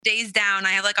days down.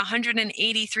 I have like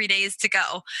 183 days to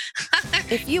go.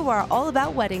 If you are all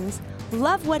about weddings,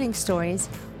 love wedding stories,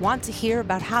 want to hear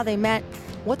about how they met,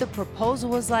 what the proposal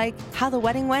was like, how the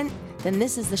wedding went, then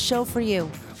this is the show for you.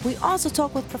 We also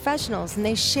talk with professionals and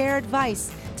they share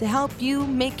advice to help you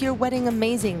make your wedding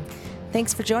amazing.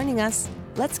 Thanks for joining us.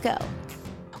 Let's go.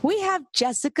 We have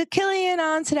Jessica Killian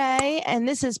on today, and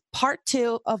this is part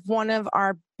 2 of one of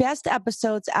our best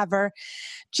episodes ever.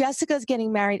 Jessica's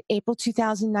getting married April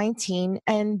 2019,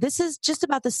 and this is just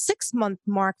about the 6-month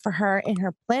mark for her in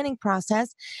her planning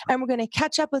process. And we're going to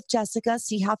catch up with Jessica,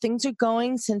 see how things are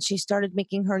going since she started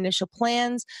making her initial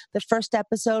plans. The first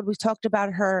episode, we talked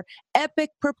about her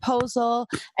epic proposal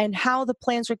and how the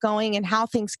plans were going and how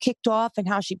things kicked off and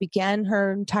how she began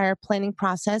her entire planning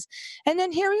process. And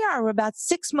then here we are, we're about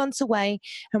 6 months away,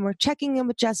 and we're checking in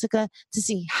with Jessica to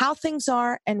see how things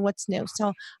are and what's new.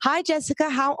 So, hi, Jessica.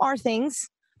 How are things?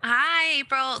 Hi,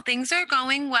 April. Things are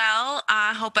going well.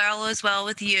 I hope all is well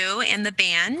with you and the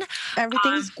band.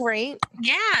 Everything's great.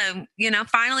 Yeah,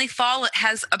 finally fall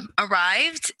has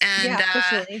arrived, and Yeah,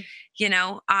 officially.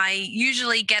 I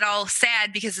usually get all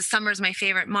sad because the summer is my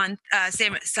favorite month,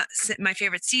 my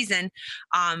favorite season.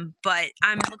 But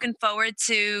I'm looking forward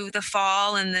to the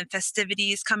fall and the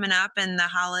festivities coming up and the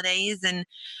holidays, and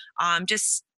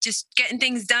just getting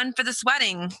things done for this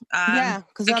wedding. Yeah,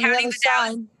 because I'm on the counting other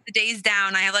side. the days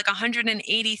down. I have like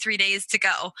 183 days to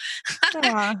go.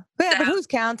 Yeah, but So, who's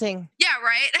counting? yeah,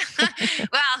 right.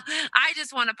 Well, I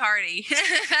just want to party.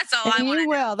 That's all I And want you to do.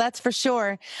 will, that's for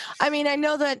sure. I mean, I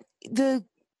know that the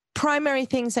primary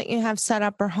things that you have set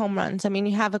up are home runs. I mean,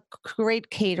 you have a great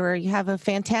caterer, you have a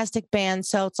fantastic band.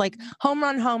 So it's like home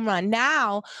run, home run.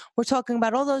 Now we're talking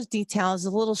about all those details, the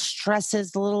little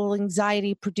stresses, the little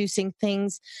anxiety producing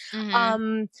things.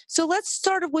 Hmm. So let's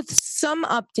start with some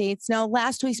updates. Now,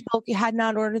 last we spoke, you had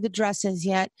not ordered the dresses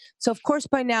yet. So, of course,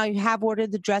 by now you have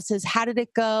ordered the dresses. How did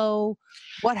it go?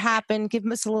 What happened? Give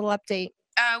us a little update.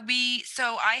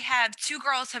 So I have two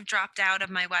girls have dropped out of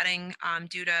my wedding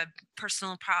due to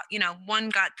one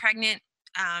got pregnant.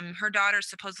 Her daughter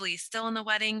supposedly is still in the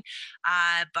wedding,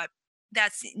 but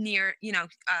that's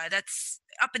that's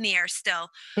up in the air still.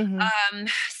 Hmm.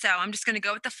 So I'm just going to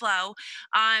go with the flow.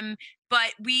 Um,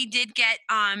 but we did get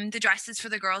the dresses for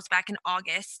the girls back in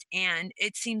August, and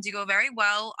it seemed to go very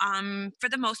well for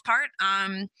the most part.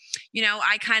 I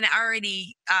kind of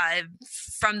already,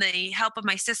 from the help of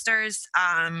my sisters,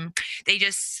 they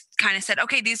just kind of said,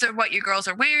 okay, these are what your girls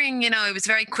are wearing. It was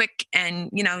very quick, and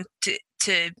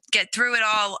to get through it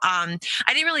all. I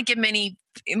didn't really give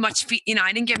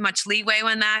I didn't give much leeway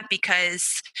on that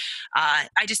because I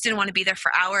just didn't want to be there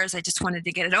for hours. I just wanted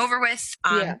to get it over with.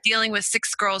 Yeah. Dealing with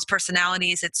 6 girls'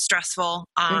 personalities, it's stressful.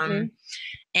 Hmm.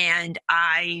 And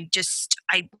I'm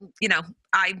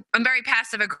very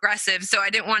passive aggressive, so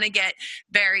I didn't want to get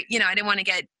I didn't want to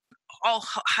get all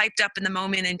hyped up in the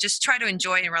moment, and just try to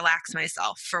enjoy and relax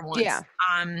myself for once. Yeah.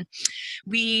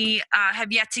 We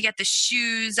have yet to get the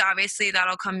shoes. Obviously,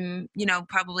 that'll come,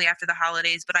 probably after the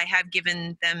holidays, but I have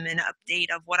given them an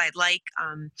update of what I'd like.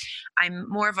 I'm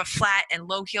more of a flat and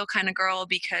low heel kind of girl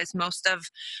because most of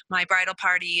my bridal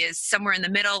party is somewhere in the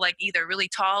middle, like either really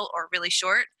tall or really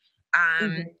short.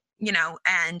 Um, Hmm.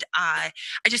 and I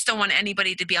just don't want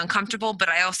anybody to be uncomfortable, but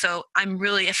I'm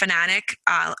really a fanatic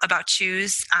about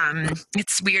shoes.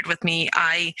 It's weird with me.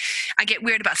 I get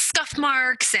weird about scuff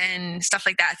marks and stuff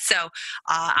like that. So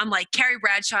I'm like Carrie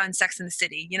Bradshaw in Sex and the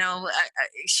City.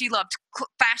 She loved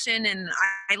fashion, and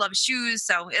I love shoes.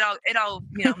 So it all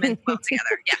meant well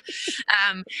together. Yeah.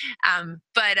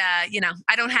 But I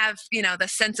don't have the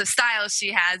sense of style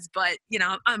she has, but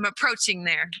I'm approaching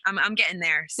there. I'm getting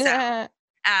there. So. Yeah.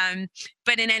 Um,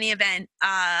 but in any event,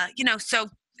 so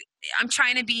I'm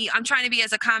trying to be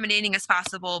as accommodating as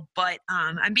possible, but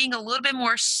I'm being a little bit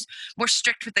more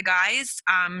strict with the guys.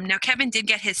 Now Kevin did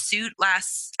get his suit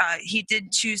last. He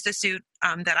did choose the suit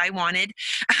that I wanted,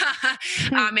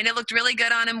 and it looked really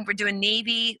good on him. We're doing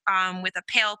navy with a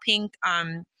pale pink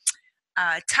bow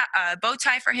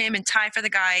tie for him and tie for the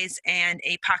guys and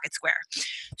a pocket square.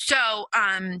 So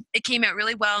it came out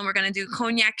really well, and we're going to do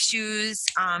cognac shoes.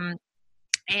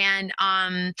 And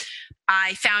I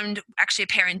found actually a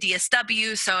pair in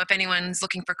DSW. So if anyone's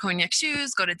looking for cognac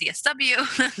shoes, go to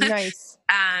DSW. Nice.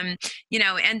 And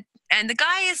the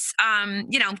guys,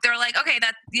 they're like, okay,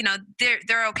 that,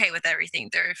 they're okay with everything.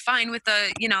 They're fine with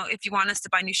if you want us to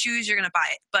buy new shoes, you're going to buy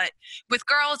it. But with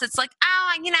girls, it's like,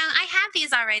 oh, I have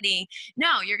these already.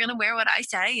 No, you're going to wear what I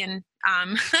say. And,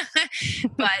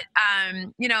 but,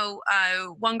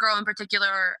 one girl in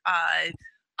particular,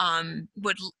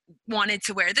 wanted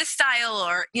to wear this style,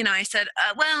 or I said,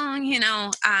 well,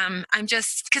 I'm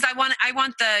just, because I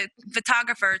want the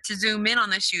photographer to zoom in on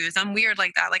the shoes. I'm weird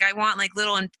like that. Like I want like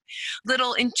little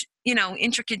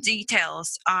intricate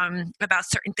details about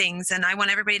certain things, and I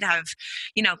want everybody to have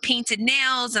painted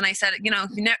nails. And I said,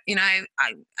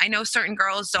 I know certain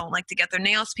girls don't like to get their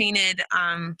nails painted,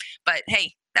 but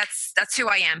hey, that's who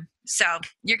I am. So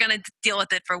you're gonna deal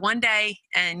with it for one day,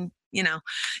 and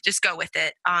just go with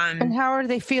it. And how are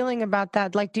they feeling about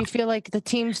that? Like, do you feel like the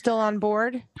team's still on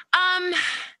board?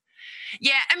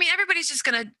 Yeah, I mean, everybody's just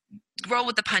gonna roll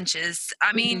with the punches.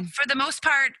 I mean, for the most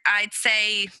part, I'd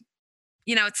say,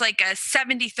 it's like a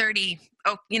 70-30.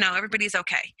 Oh, everybody's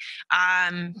okay.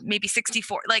 Maybe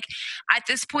 64. Like at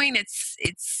this point,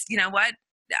 it's what?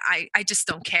 I just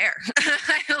don't care.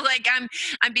 Like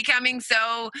I'm becoming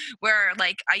so, where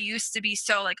like I used to be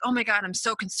so like, oh my God, I'm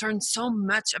so concerned so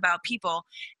much about people.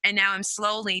 And now I'm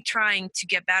slowly trying to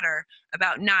get better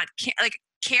about not like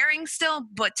caring still,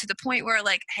 but to the point where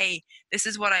like, hey, this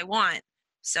is what I want.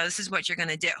 So this is what you're going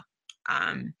to do.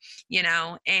 And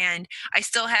I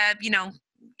still have,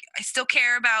 I still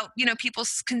care about,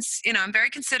 people's, I'm very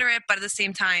considerate, but at the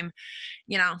same time,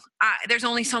 there's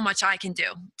only so much I can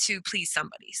do to please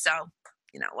somebody. So,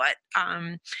 you know what?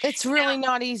 It's really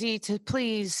not easy to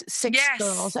please six Yes,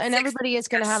 girls, and six, everybody is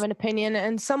going to yes. have an opinion,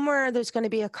 and somewhere there's going to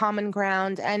be a common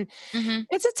ground. And Mhm.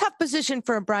 it's a tough position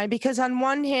for a bride, because on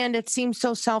one hand, it seems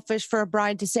so selfish for a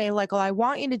bride to say, like, well, I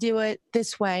want you to do it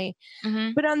this way.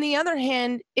 Mhm. But on the other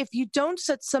hand, if you don't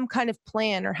set some kind of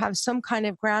plan or have some kind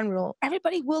of ground rule,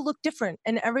 everybody will look different,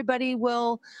 and everybody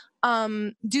will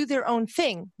do their own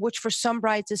thing, which for some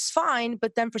brides is fine.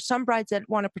 But then for some brides that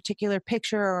want a particular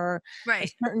picture or a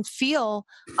Right. certain feel,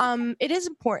 it is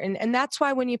important. And that's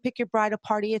why when you pick your bridal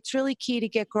party, it's really key to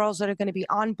get girls that are going to be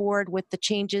on board with the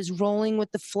changes, rolling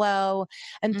with the flow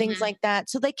and things Mhm. like that.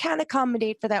 So they can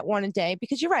accommodate for that one a day,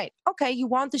 because you're right. Okay, you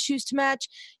want the shoes to match.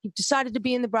 You've decided to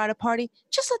be in the bridal party.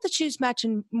 Just let the shoes match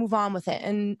and move on with it,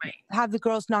 and Right. have the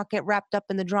girls not get wrapped up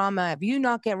in the drama. If you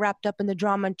not get wrapped up in the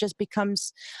drama, it just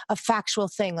becomes a factual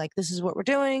thing. Like, this is what we're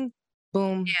doing.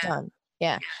 Boom, Yeah. done.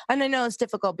 Yeah. And I know it's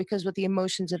difficult because with the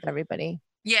emotions of everybody.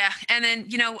 Yeah, and then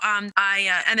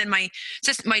and then my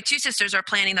two sisters are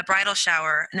planning the bridal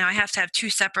shower. Now I have to have two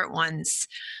separate ones.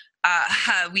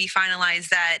 We finalized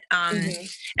that, and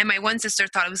my one sister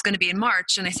thought it was going to be in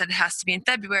March, and I said it has to be in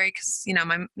February because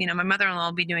my mother-in-law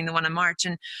will be doing the one in March.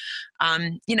 And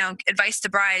advice to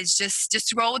brides: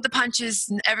 just roll with the punches.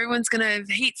 And everyone's going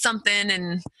to hate something,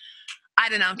 and I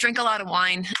don't know, drink a lot of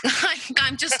wine.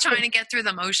 I'm just trying to get through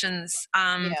the motions.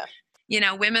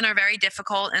 Yeah. Women are very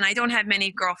difficult, and I don't have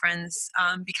many girlfriends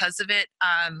because of it.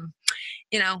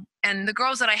 And the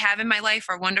girls that I have in my life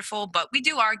are wonderful, but we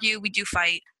do argue, we do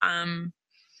fight. And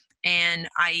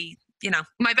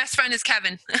my best friend is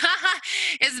Kevin.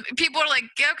 Is people are like,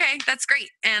 okay, that's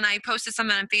great. And I posted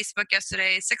something on Facebook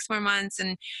yesterday, 6 more months,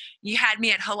 and you had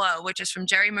me at hello, which is from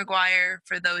Jerry Maguire,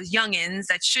 for those youngins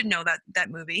that should know that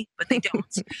movie, but they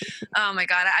don't. Oh my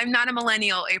God, I'm not a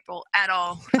millennial, April, at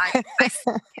all. I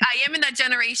am in that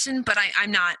generation, but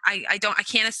I'm not. I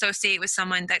can't associate with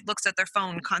someone that looks at their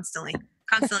phone constantly,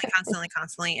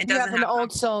 and You doesn't have an have.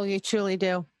 old soul. You truly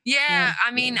do. Yeah,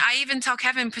 I mean, I even tell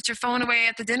Kevin, put your phone away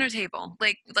at the dinner table.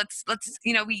 Like, let's,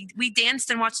 we danced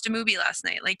and watched a movie last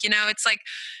night. Like, it's like,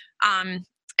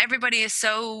 everybody is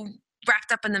so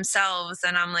wrapped up in themselves,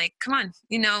 and I'm like, come on,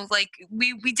 like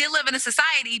we did live in a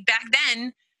society back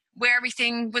then where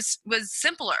everything was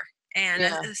simpler, and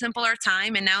a simpler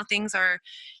time, and now things are,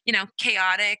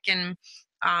 chaotic. And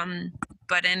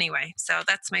but anyway, so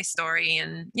that's my story.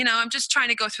 And I'm just trying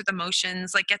to go through the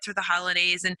motions, like get through the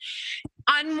holidays. And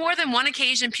on more than one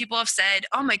occasion, people have said,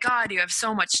 oh my God, you have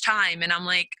so much time. And I'm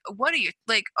like, what are you,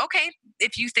 like, okay,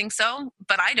 if you think so,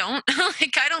 but I don't.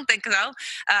 Like, I don't think so.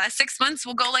 6 months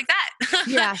will go like that.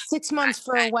 Yeah, 6 months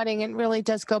for a wedding, it really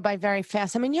does go by very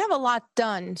fast. I mean, you have a lot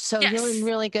done, so you're in Yes.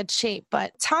 really good shape.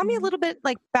 But tell me a little bit,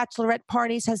 like, bachelorette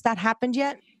parties, has that happened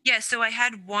yet? Yeah, so I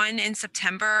had one in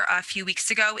September a few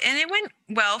weeks ago, and it went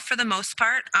well for the most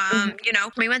part.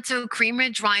 We went to Cream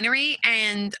Ridge Winery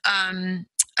and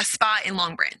a spa in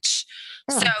Long Branch.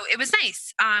 So Oh. it was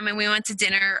nice. And we went to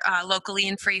dinner locally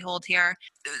in Freehold here.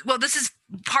 Well, this is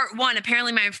part one.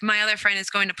 Apparently, my other friend is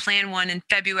going to plan one in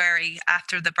February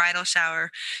after the bridal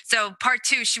shower. So part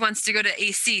two, she wants to go to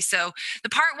AC. So the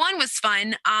part one was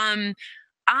fun.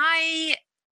 I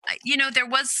there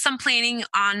was some planning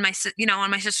on my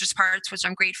sister's parts, which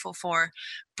I'm grateful for.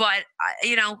 But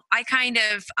I'm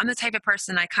the type of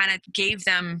person, I kind of gave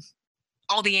them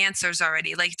all the answers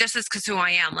already. Like, just as because who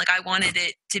I am, like I wanted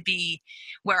it to be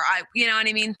where I, you know what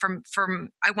I mean? From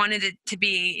I wanted it to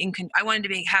be I wanted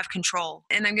to have control.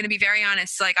 And I'm going to be very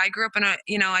honest. Like I grew up in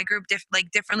I grew up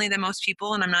differently than most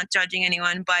people, and I'm not judging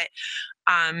anyone, but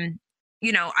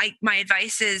my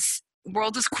advice is,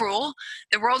 world is cruel,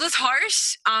 the world is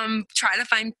harsh. Try to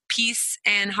find peace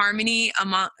and harmony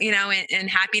among, and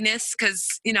happiness,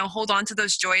 because hold on to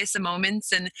those joyous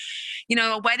moments. And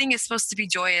a wedding is supposed to be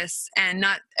joyous, and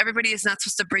not everybody is not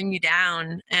supposed to bring you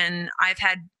down. And I've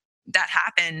had that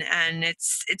happen, and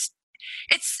it's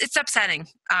upsetting.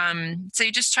 So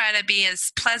you just try to be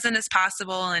as pleasant as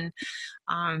possible, and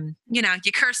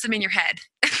you curse them in your head.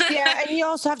 Yeah, and you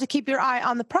also have to keep your eye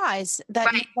on the prize, that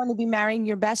Right. you're going to be marrying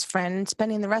your best friend and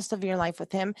spending the rest of your life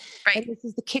with him. Right. And this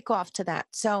is the kickoff to that.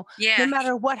 So Yeah. no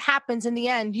matter what happens in the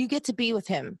end, you get to be with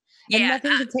him, and Yeah.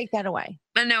 nothing can take that away.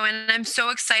 But no, and I'm so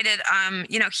excited.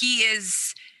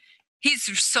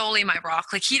 He's solely my rock.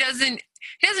 Like he doesn't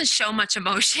show much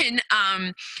emotion.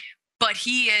 But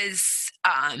he's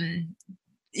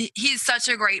such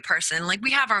a great person. Like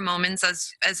we have our moments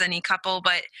as any couple,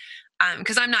 but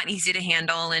because I'm not easy to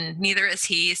handle, and neither is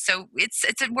he. So it's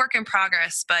a work in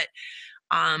progress. But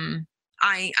I'm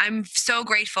so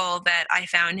grateful that I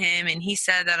found him, and he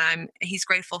said that he's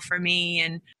grateful for me.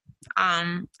 And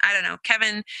I don't know,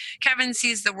 Kevin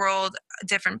sees the world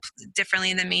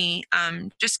differently than me.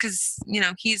 Just because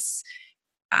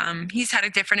he's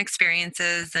had different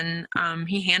experiences, and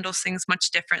he handles things much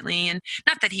differently. And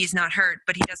not that he's not hurt,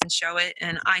 but he doesn't show it,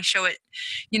 and I show it,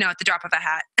 at the drop of a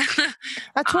hat.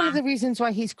 That's one of the reasons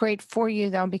why he's great for you,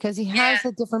 though, because he has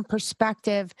a different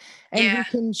perspective, and he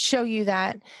can show you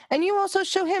that. And you also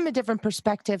show him a different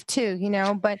perspective too,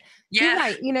 but you're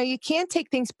right. You can't take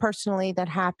things personally that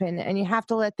happen, and you have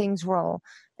to let things roll.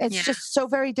 It's just so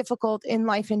very difficult in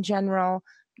life in general,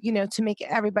 to make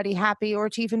everybody happy, or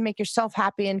to even make yourself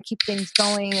happy and keep things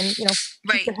going, and,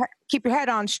 keep your head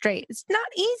on straight. It's not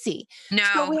easy. No.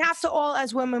 So we have to all,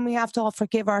 as women, we have to all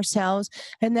forgive ourselves,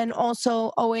 and then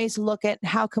also always look at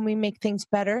how can we make things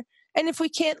better. And if we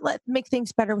can't make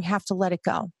things better, we have to let it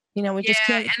go. We just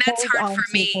can't. And that's hard for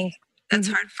me. Things. That's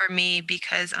hard for me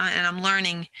because, and I'm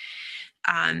learning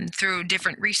through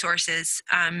different resources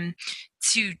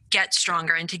to get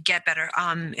stronger and to get better,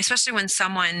 especially when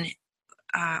someone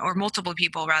or multiple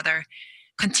people rather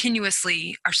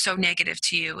continuously are so negative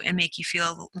to you and make you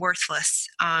feel worthless.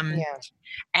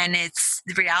 And it's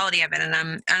the reality of it.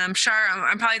 And I'm sure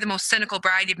I'm probably the most cynical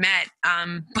bride you've met.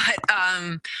 But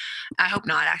I hope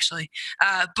not, actually.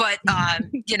 But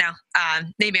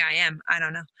maybe I am. I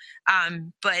don't know.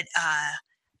 But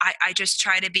I just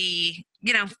try to be.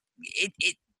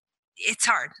 It's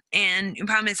hard. And the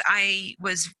problem is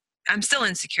I'm still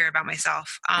insecure about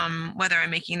myself, whether I'm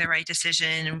making the right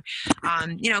decision.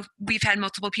 We've had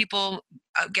multiple people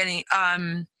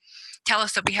tell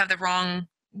us that we have the wrong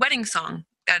wedding song,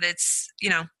 that it's,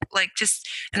 and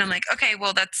I'm like, okay,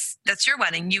 well, that's your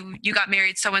wedding. You got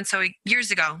married so-and-so years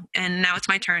ago, and now it's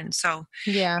my turn. So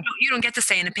you don't get to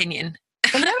say an opinion.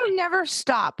 And that'll never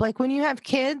stop. Like when you have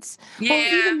kids, well,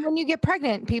 even when you get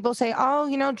pregnant, people say, oh,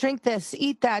 drink this,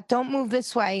 eat that, don't move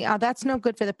this way. That's no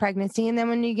good for the pregnancy. And then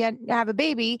when you have a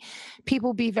baby,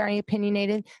 people be very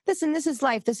opinionated. Listen, this is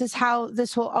life. This is how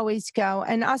this will always go.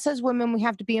 And us as women, we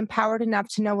have to be empowered enough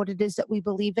to know what it is that we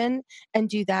believe in and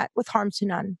do that with harm to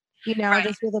none.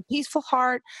 Just with a peaceful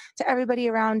heart to everybody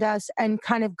around us, and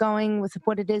kind of going with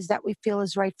what it is that we feel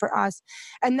is right for us.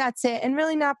 And that's it. And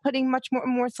really not putting much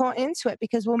more thought into it,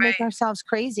 because we'll make ourselves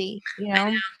crazy,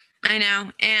 I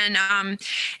know. And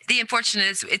the unfortunate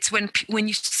is it's when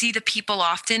you see the people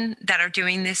often that are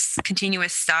doing this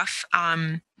continuous stuff,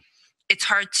 it's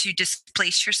hard to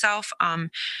displace yourself,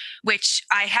 which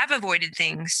I have avoided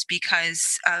things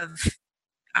because of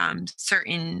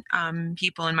certain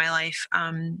people in my life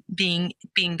being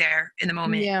there in the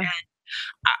moment. And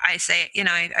I say,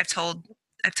 I've told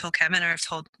Kevin, or I've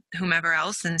told whomever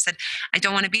else, and said, I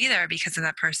don't want to be there because of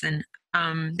that person.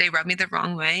 They rub me the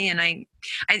wrong way, and I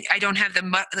don't have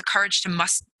the courage to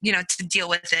deal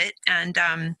with it. And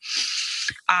I'm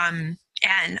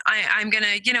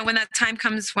gonna, when that time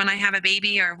comes, when I have a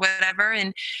baby or whatever,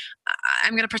 and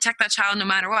I'm gonna protect that child no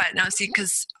matter what. Now, see,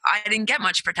 because I didn't get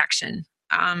much protection.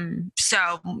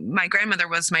 So my grandmother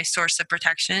was my source of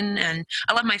protection, and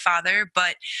I love my father,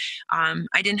 but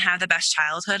I didn't have the best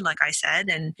childhood, like I said,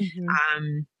 and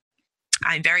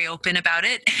I'm very open about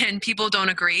it, and people don't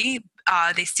agree.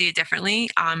 They see it differently.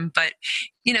 But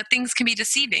things can be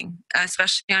deceiving,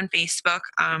 especially on Facebook.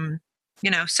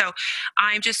 So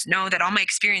I just know that all my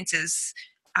experiences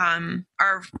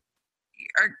are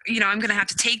are, I'm going to have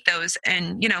to take those,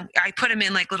 and, I put them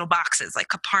in like little boxes, like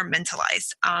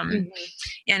compartmentalized. And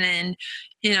then,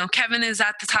 Kevin is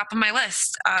at the top of my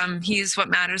list. He's what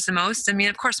matters the most. I mean,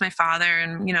 of course, my father,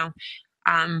 and,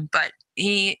 but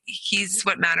he's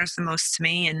what matters the most to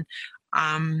me. And,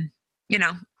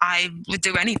 I would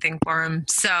do anything for him.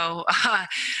 So,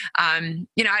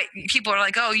 people are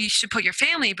like, oh, you should put your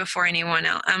family before anyone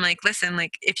else. I'm like, listen,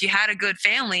 like if you had a good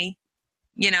family,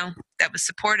 that was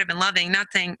supportive and loving, not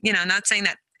saying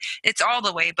that it's all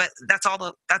the way, but that's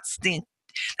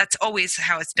always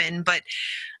how it's been. But,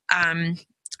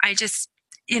 I just,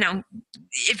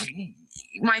 if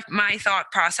my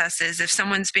thought process is, if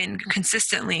someone's been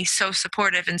consistently so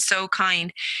supportive and so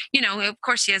kind, of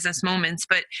course he has those moments,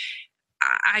 but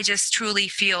I just truly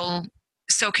feel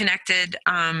so connected,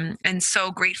 and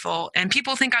so grateful. And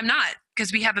people think I'm not,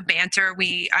 because we have a banter.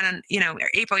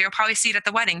 April, you'll probably see it at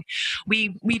the wedding.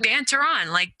 We banter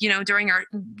on, like, during our,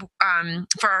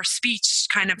 for our speech,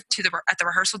 kind of at the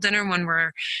rehearsal dinner when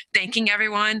we're thanking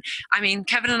everyone. I mean,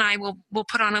 Kevin and I will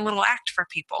put on a little act for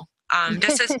people.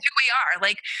 Just as who we are.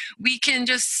 Like, we can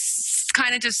just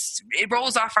kind of it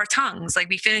rolls off our tongues. Like,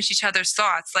 we finish each other's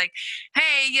thoughts. Like,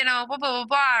 hey, blah, blah, blah,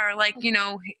 blah. Or like,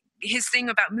 his thing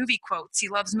about movie quotes. He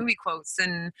loves movie quotes.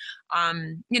 And,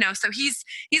 so he's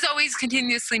always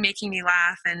continuously making me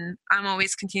laugh. And I'm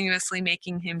always continuously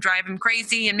drive him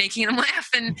crazy and making him laugh.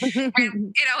 And,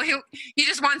 he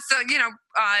just wants to,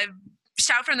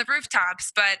 shout from the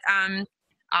rooftops. But,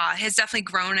 has definitely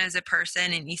grown as a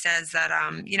person. And he says that,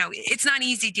 it's not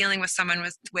easy dealing with someone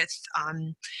with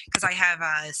because I have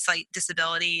a slight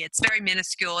disability. It's very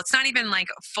minuscule. It's not even like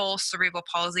full cerebral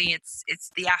palsy.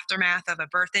 It's the aftermath of a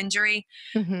birth injury.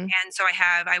 And so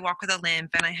I walk with a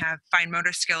limp, and I have fine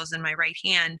motor skills in my right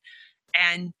hand.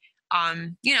 And,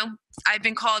 I've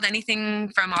been called anything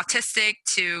from autistic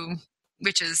to,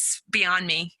 which is beyond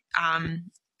me.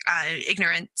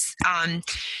 Ignorance,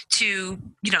 to,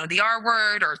 the R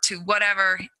word, or to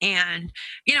whatever. And,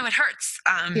 it hurts.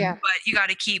 But you got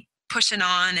to keep pushing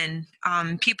on,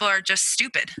 and people are just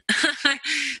stupid.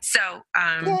 So,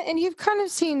 and you've kind of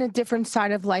seen a different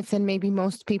side of life than maybe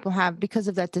most people have because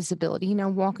of that disability.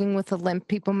 Walking with a limp,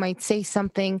 people might say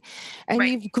something, and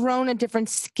right. You've grown a different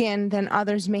skin than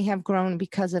others may have grown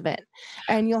because of it.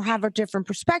 And you'll have a different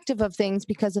perspective of things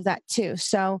because of that too.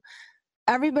 So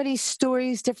everybody's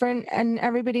story is different, and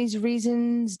everybody's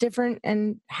reasons different,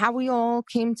 and how we all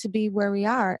came to be where we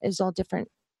are is all different.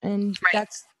 And right.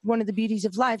 That's one of the beauties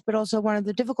of life, but also one of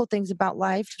the difficult things about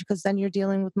life, because then you're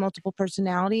dealing with multiple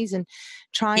personalities and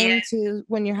trying to,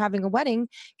 when you're having a wedding,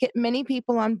 get many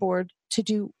people on board to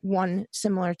do one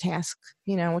similar task,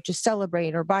 which is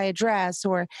celebrate or buy a dress,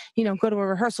 or, go to a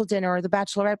rehearsal dinner or the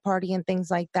bachelorette party and things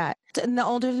like that. And the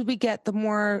older we get, the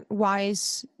more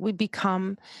wise we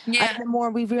become. And the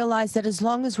more we realize that as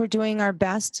long as we're doing our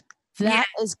best, that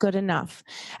is good enough.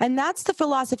 And that's the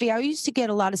philosophy. I used to get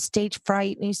a lot of stage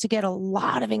fright, and I used to get a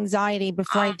lot of anxiety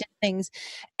before I did things,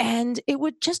 and it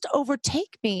would just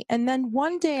overtake me. And then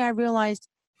one day I realized,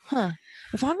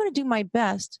 if I'm going to do my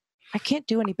best, I can't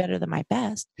do any better than my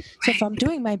best. So if I'm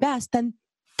doing my best, then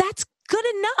that's good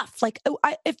enough. Like,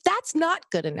 if that's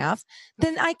not good enough,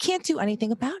 then I can't do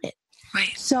anything about it.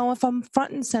 Right. So if I'm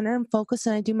front and center and focused,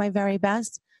 and I do my very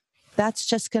best, that's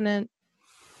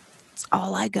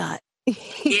all I got.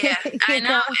 Yeah, I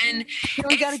know. And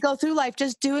we got to go through life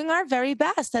just doing our very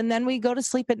best. And then we go to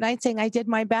sleep at night saying, I did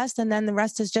my best. And then the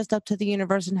rest is just up to the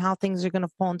universe and how things are going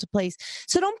to fall into place.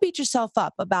 So don't beat yourself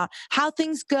up about how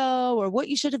things go or what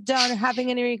you should have done or having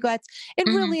any regrets. It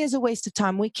really is a waste of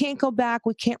time. We can't go back.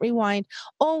 We can't rewind.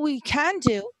 All we can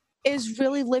do is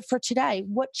really live for today.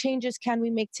 What changes can we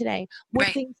make today? What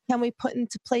things can we put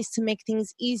into place to make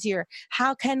things easier?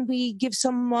 How can we give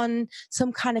someone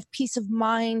some kind of peace of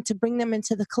mind to bring them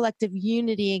into the collective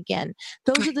unity again?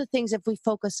 Those are the things, if we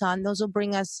focus on, those will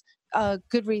bring us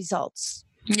good results.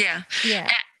 Yeah.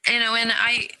 And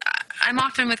I'm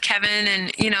often with Kevin,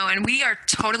 and, and we are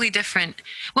totally different.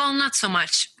 Well, not so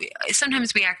much.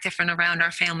 Sometimes we act different around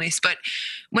our families, but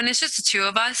when it's just the two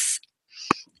of us,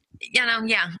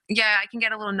 I can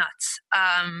get a little nuts.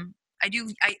 I'm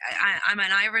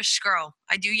an Irish girl.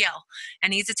 I do yell,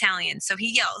 and he's Italian, so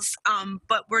he yells.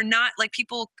 But we're not like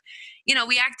people,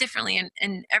 we act differently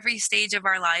in every stage of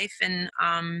our life. And,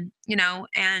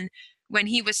 and when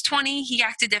he was 20, he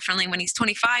acted differently. When he's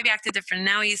 25, he acted different.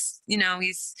 Now he's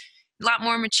a lot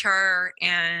more mature.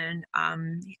 And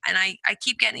I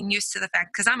keep getting used to the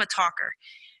fact, because I'm a talker.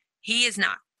 He is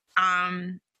not.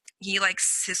 He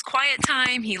likes his quiet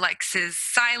time. He likes his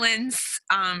silence.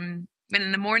 And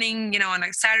in the morning, on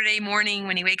a Saturday morning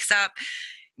when he wakes up,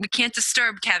 we can't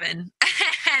disturb Kevin.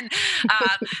 And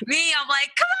me, I'm like,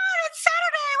 come on, it's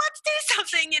Saturday, let's do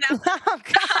something, Oh,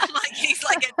 God. I'm like, he's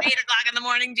like at 8:00 in the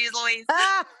morning, geez Louise.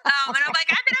 And I'm like,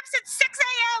 I've been up since 6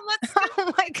 a.m. Let's do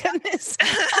Oh my goodness.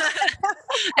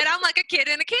 and I'm like a kid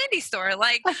in a candy store.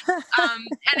 Like,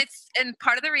 and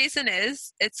part of the reason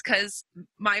is it's because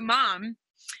my mom,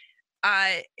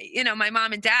 my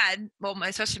mom and dad, well,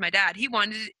 especially my dad, he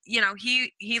wanted,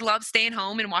 he loved staying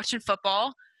home and watching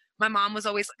football. My mom was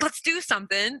always like, let's do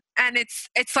something. And it's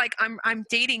like, I'm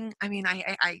dating. I mean,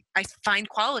 I find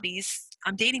qualities.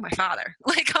 I'm dating my father.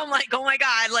 Like, I'm like, oh my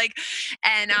God. Like,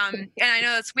 and I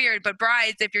know that's weird, but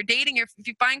brides, if you're dating, if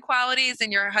you find qualities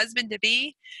in your husband to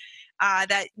be,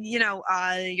 that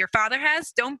your father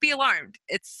has, don't be alarmed.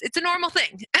 It's a normal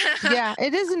thing. Yeah,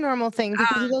 it is a normal thing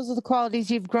because Um, those are the qualities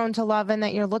you've grown to love and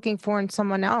that you're looking for in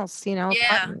someone else, a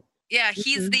yeah, partner. yeah.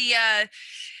 He's Mhm. the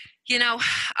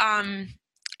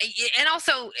and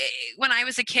also when I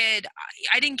was a kid,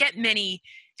 I didn't get many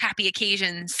happy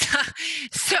occasions.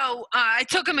 So I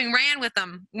took them and ran with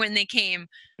them when they came.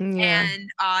 Yeah.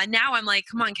 And now I'm like,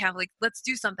 come on, Kev, like, let's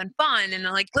do something fun. And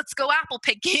I'm like, let's go apple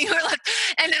picking.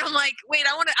 And then I'm like, wait,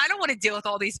 I don't want to deal with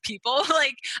all these people.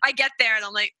 Like, I get there and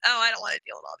I'm like, oh, I don't want to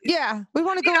deal with all these. Yeah, we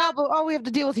want to go out, but all we have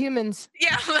to deal with humans.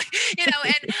 Yeah, and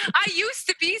I used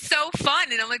to be so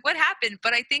fun. And I'm like, what happened?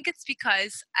 But I think it's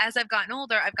because as I've gotten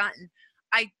older,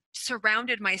 I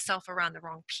surrounded myself around the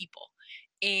wrong people.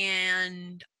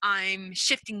 And I'm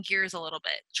shifting gears a little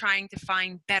bit, trying to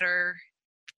find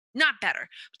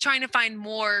trying to find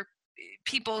more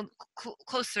people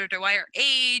closer to our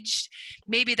age,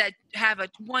 maybe that have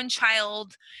one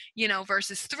child,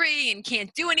 versus 3 and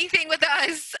can't do anything with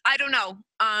us. I don't know.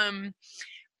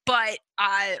 But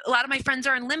a lot of my friends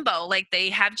are in limbo. Like, they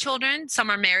have children.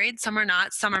 Some are married, some are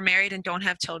not. Some are married and don't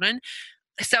have children.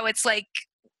 So it's like,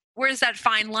 where's that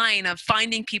fine line of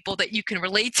finding people that you can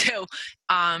relate to?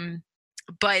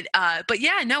 But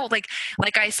yeah, no, like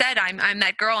I said, I'm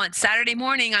that girl on Saturday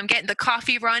morning, I'm getting the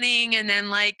coffee running, and then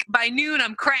like by noon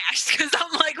I'm crashed because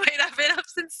I'm like, wait, I've been up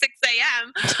since 6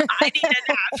 a.m. I need a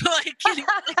nap. Like,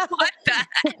 what the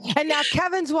heck? And now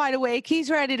Kevin's wide awake. He's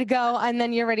ready to go. And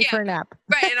then you're ready for a nap.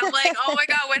 Right. And I'm like, oh my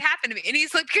God, what happened to me? And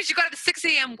he's like, because you got up at 6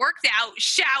 a.m., worked out,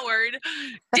 showered,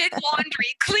 did laundry,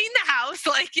 cleaned the house,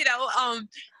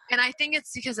 and I think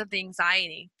it's because of the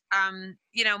anxiety. I've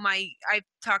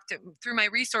talked through my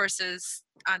resources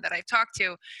that I've talked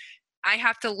to. I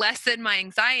have to lessen my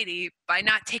anxiety by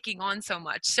not taking on so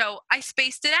much. So I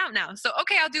spaced it out now. So,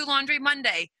 okay, I'll do laundry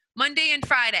Monday and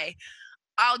Friday.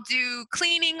 I'll do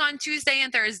cleaning on Tuesday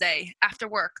and Thursday after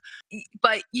work.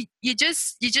 But you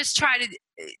just try to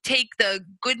take the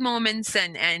good moments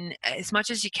and as much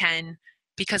as you can,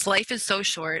 because life is so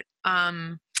short.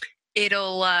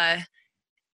 It'll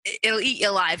eat you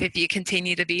alive if you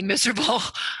continue to be miserable.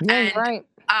 Yeah, And right.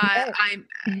 I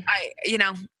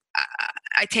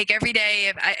take every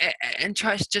day and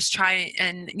try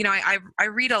and I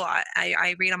read a lot.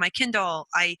 I read on my Kindle.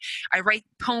 I write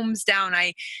poems down.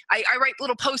 I write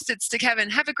little post-its to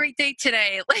Kevin. Have a great day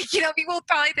today. Like, people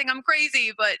probably think I'm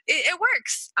crazy, but it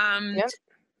works. Yep.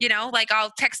 Like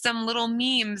I'll text them little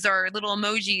memes or little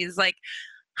emojis like,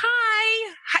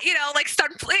 hi, like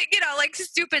start playing, like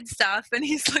stupid stuff. And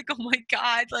he's like, oh my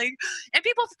God. Like, and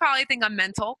people probably think I'm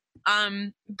mental.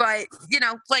 But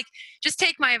like, just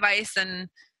take my advice and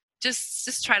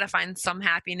just try to find some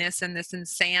happiness in this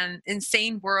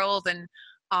insane world. And,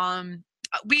 I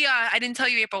didn't tell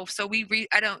you, April. So can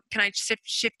I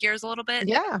shift gears a little bit?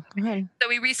 Yeah. Go ahead. So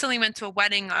we recently went to a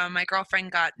wedding. My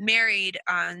girlfriend got married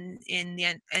in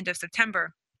the end of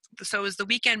September. So it was the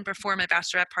weekend before my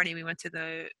bachelorette party. We went to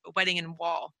the wedding in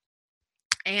Wall,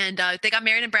 and they got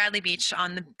married in Bradley Beach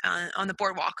on the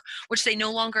boardwalk, which they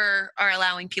no longer are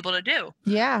allowing people to do.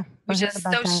 Yeah, which is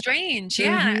so strange.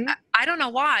 Yeah, Mhm. I don't know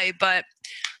why, but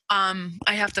I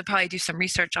have to probably do some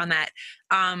research on that.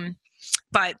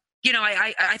 But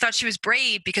I thought she was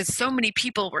brave because so many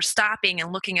people were stopping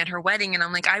and looking at her wedding, and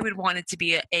I'm like, I would want it to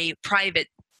be a private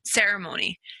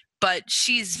ceremony. But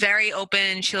she's very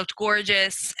open. She looked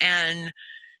gorgeous, and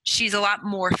she's a lot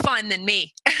more fun than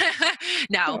me.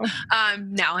 No,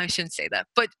 I shouldn't say that,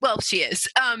 but well, she is.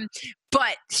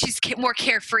 But she's more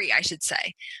carefree, I should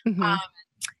say. Mhm.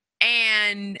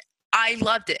 And I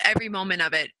loved it, every moment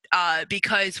of it,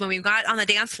 because when we got on the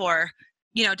dance floor,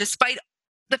 despite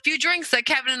the few drinks that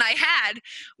Kevin and I had,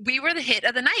 we were the hit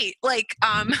of the night. Like,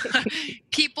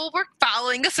 people were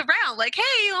following us around like, hey,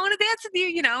 I want to dance with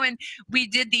you, and we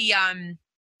did the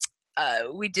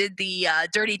we did the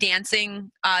Dirty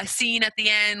Dancing scene at the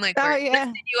end, like Oh, we're yeah.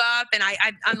 lifting you up, and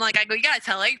I'm like, I go, you gotta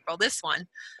tell April this one.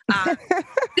 Um,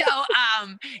 so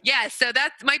yeah, so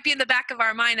that might be in the back of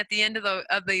our mind at the end of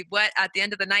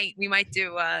the night. We might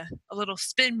do a little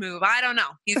spin move. I don't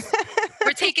know.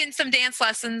 We're taking some dance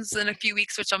lessons in a few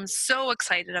weeks, which I'm so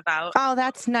excited about. Oh,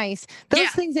 that's nice. Those Yeah.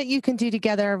 things that you can do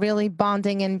together are really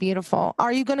bonding and beautiful.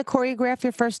 Are you going to choreograph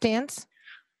your first dance?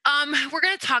 We're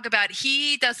gonna talk about.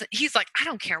 He's like, I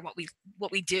don't care what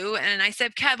we do, and I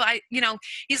said, Kev,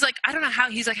 he's like, I don't know how.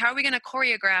 He's like, how are we gonna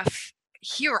choreograph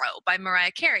Hero by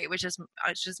Mariah Carey, which is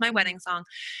my wedding song?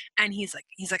 And he's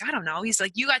like, I don't know. He's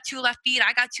like, you got 2 left feet,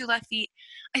 I got 2 left feet.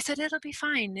 I said, it'll be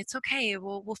fine. It's okay.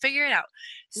 We'll figure it out.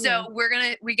 So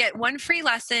we get 1 free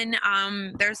lesson.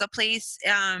 There's a place.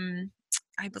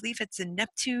 I believe it's in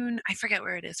Neptune. I forget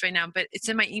where it is right now, but it's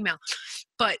in my email.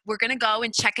 But we're going to go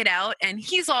and check it out. And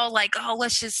he's all like, oh,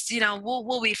 let's just,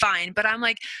 we'll be fine. But I'm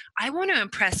like, I want to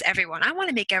impress everyone. I want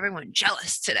to make everyone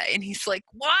jealous today. And he's like,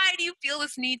 why do you feel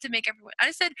this need to make everyone? I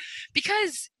said,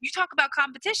 because you talk about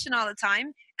competition all the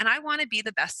time. And I want to be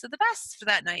the best of the best for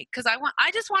that night. Cause I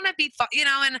just want to be fun,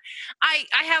 and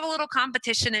I have a little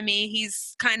competition in me. He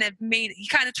kind of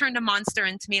turned a monster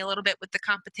into me a little bit with the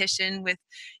competition, with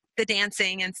the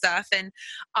dancing and stuff. And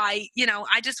I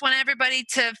just want everybody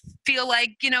to feel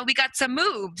like, we got some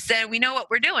moves and we know what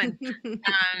we're doing.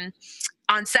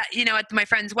 On set, at my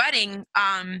friend's wedding,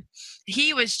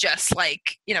 he was just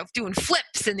like, doing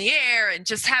flips in the air and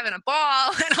just having a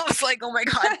ball. And I was like, oh my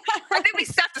God, I think we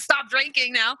have to stop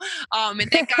drinking now.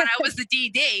 And thank God I was the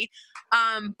DD.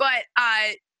 But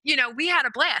we had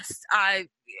a blast.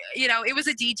 It was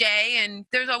a DJ, and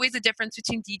there's always a difference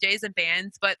between DJs and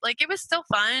bands, but like, it was still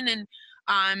fun.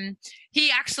 And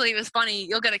he actually, it was funny,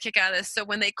 you'll get a kick out of this. So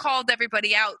when they called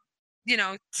everybody out,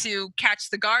 to catch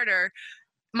the garter,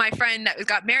 my friend that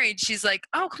got married, she's like,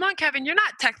 oh, come on, Kevin, you're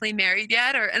not technically married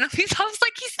yet. And I was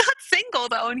like, he's not single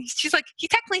though. And she's like, he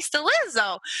technically still is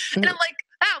though. And I'm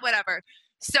like, whatever.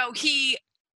 So he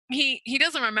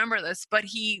doesn't remember this, but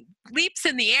he leaps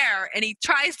in the air and he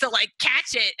tries to like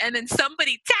catch it, and then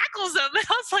somebody tackles him. And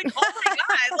I was like, oh my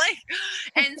God,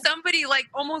 and somebody like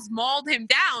almost mauled him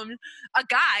down, a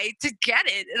guy, to get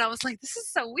it. And I was like, this is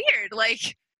so weird.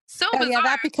 So bizarre. Yeah,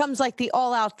 that becomes like the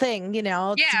all-out thing,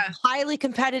 Yeah. It's highly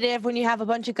competitive when you have a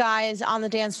bunch of guys on the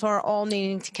dance floor all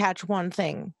needing to catch one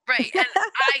thing. Right. And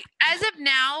as of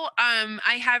now,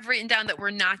 I have written down that we're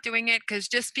not doing it because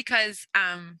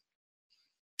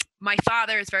my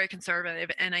father is very conservative,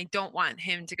 and I don't want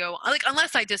him to go, like,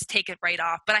 unless I just take it right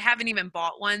off. But I haven't even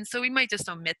bought one, so we might just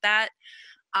omit that.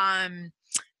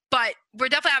 But we're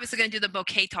definitely obviously going to do the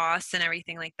bouquet toss and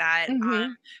everything like that.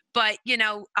 Mm-hmm. But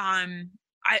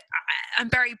I'm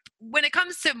very, when it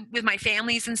comes to with my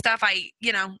families and stuff,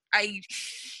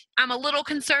 I'm a little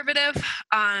conservative,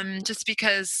 just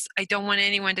because I don't want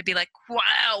anyone to be like,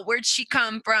 wow, where'd she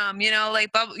come from? Or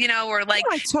like,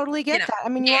 I totally get that. I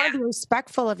mean, you want to be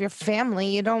respectful of your family.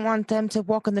 You don't want them to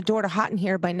walk in the door to Hot in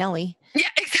Here by Nelly. Yeah,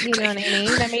 exactly. You know what I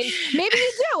mean? I mean, maybe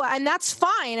you do, and that's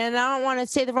fine. And I don't want to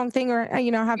say the wrong thing or,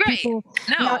 have people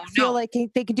not feel like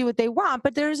they can do what they want.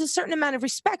 But there's a certain amount of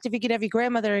respect. If you could have your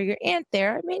grandmother or your aunt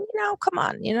there, I mean, come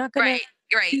on. You're not going to.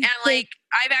 Right. And like,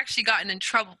 I've actually gotten in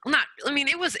trouble.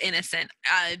 It was innocent.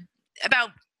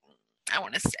 About, I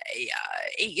want to say,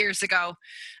 8 years ago,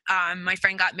 my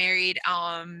friend got married,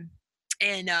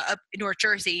 in up in North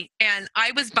Jersey, and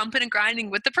I was bumping and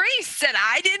grinding with the priest, and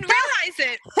I didn't realize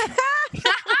it.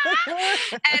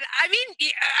 And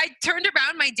I turned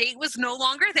around, my date was no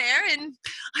longer there, and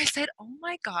I said, oh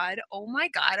my God,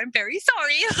 I'm very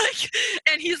sorry.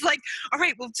 And he's like, all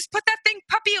right, well, just put that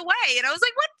puppy away. And I was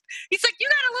like, what? He's like, you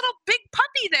got a little big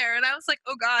puppy there. And I was like,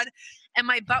 oh God. And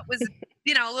my butt was,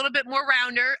 a little bit more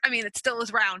rounder. I mean, it still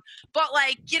is round, but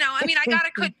I got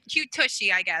a cute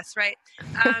tushy, I guess. Right.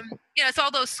 It's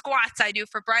all those squats I do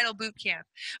for bridal boot camp.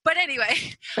 But anyway,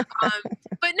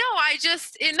 but no,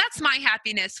 and that's my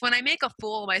happiness when I make a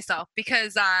fool of myself,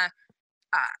 because, I'm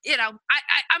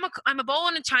a bowl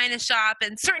in a china shop,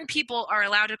 and certain people are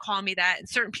allowed to call me that, and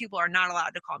certain people are not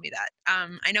allowed to call me that.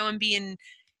 I know I'm being,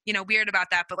 weird about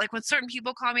that, but like, when certain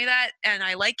people call me that and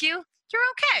I like you, you're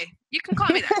okay. You can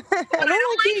call me that. When I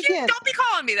don't like you, don't be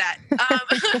calling me that.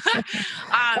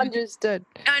 Understood.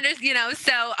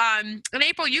 So, in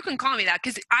April, you can call me that,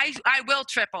 because I will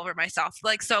trip over myself.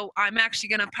 So I'm actually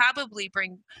going to probably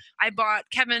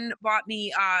Kevin bought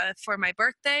me, for my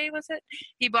birthday, was it?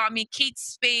 He bought me Kate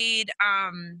Spade,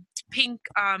 pink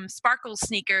sparkle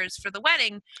sneakers for the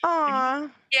wedding. Aw.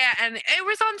 Yeah, and it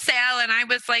was on sale, and I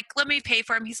was like, "Let me pay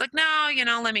for him." He's like, "No,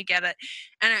 let me get it."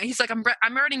 And he's like,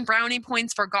 "I'm earning brownie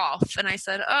points for golf," and I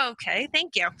said, oh, "Okay,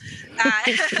 thank you."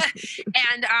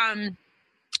 And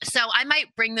so I might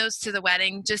bring those to the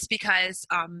wedding just because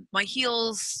my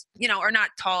heels, are not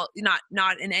tall,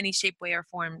 not in any shape, way, or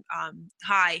form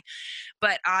high,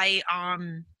 but I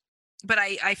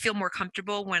feel more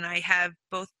comfortable when I have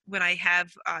both, when I have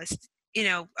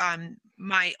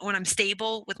my when I'm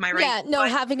stable with my right Yeah, no, foot.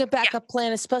 having a Yeah, backup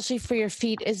plan, especially for your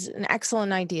feet, is an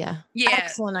excellent idea. yeah,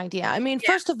 Excellent idea. I mean,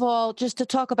 yeah. first of all, just to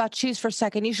talk about shoes for a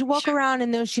second, you should walk Sure. around in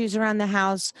those shoes around the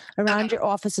house, Okay. around your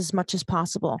office as much as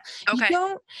possible. You Okay.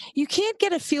 don't, you can't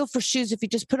get a feel for shoes if you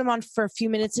just put them on for a few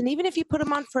minutes. And even if you put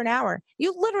them on for an hour,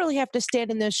 you literally have to stand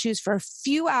in those shoes for a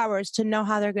few hours to know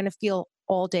how they're going to feel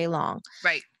all day long.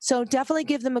 Right. So definitely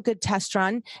give them a good test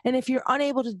run. And if you're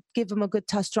unable to give them a good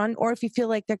test run, or if you feel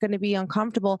like they're going to be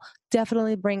uncomfortable,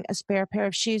 definitely bring a spare pair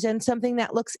of shoes and something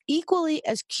that looks equally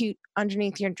as cute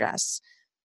underneath your dress.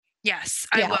 Yes,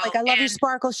 I Yeah, like will. I love your And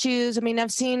sparkle shoes. I mean,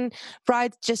 I've seen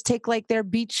brides just take like their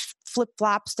beach flip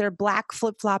flops, their black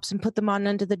flip flops, and put them on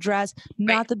under the dress. right.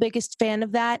 Not the biggest fan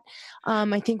of that.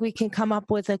 I think we can come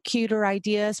up with a cuter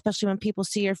idea, especially when people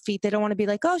see your feet. They don't want to be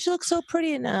like, "Oh, she looks so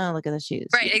pretty," and look at the shoes.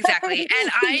 Right, exactly.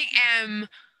 And I am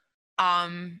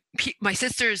my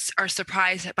sisters are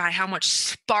surprised by how much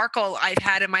sparkle I've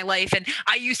had in my life, and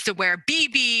I used to wear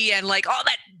BB and like all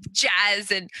that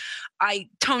jazz, and I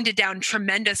toned it down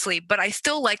tremendously, but I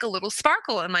still like a little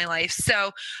sparkle in my life.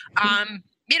 So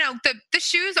the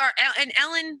shoes are, and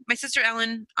Ellen, my sister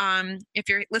Ellen, if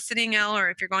you're listening, Elle, or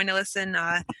if you're going to listen,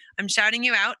 I'm shouting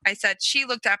you out. I said she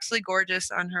looked absolutely gorgeous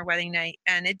on her wedding night,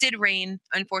 and it did rain,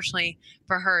 unfortunately,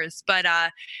 for hers, but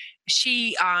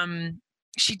she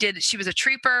she was a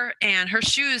trooper, and her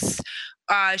shoes,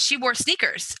 she wore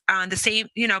sneakers on the same,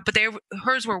 but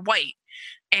hers were white,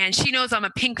 and she knows I'm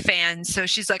a pink fan, so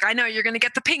she's like, "I know you're going to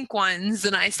get the pink ones."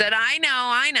 And I said, I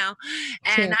know.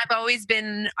 And Cute. I've always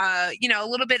been a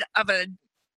little bit of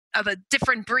a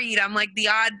different breed. I'm the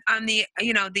odd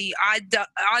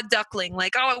duckling,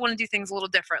 like, oh, I want to do things a little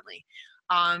differently.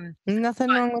 Nothing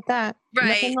But wrong with that. right.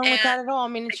 Nothing wrong with And that at all. I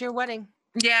mean, it's your wedding.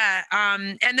 yeah,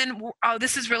 and then oh,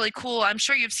 this is really cool. I'm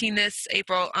sure you've seen this,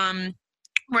 April.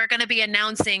 We're going to be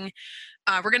announcing,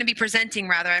 we're going to be presenting,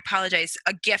 rather, I apologize,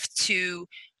 a gift to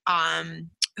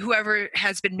whoever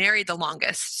has been married the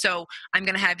longest. So I'm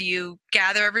going to have you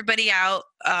gather everybody out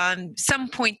some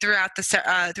point throughout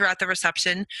the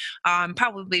reception,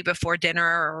 probably before dinner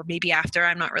or maybe after.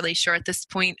 I'm not really sure at this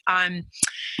point. And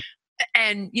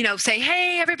say,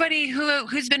 "Hey, everybody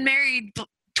who's been married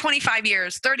 25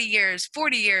 years, 30 years,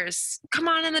 40 years, come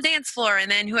on in the dance floor."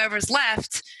 And then whoever's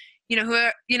left,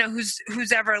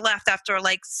 who's ever left after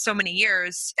like so many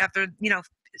years, after,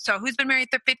 so who's been married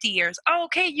for 50 years? Oh,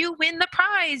 okay, you win the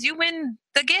prize. You win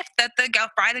the gift that the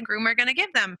bride and groom are going to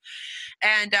give them.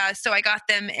 And so I got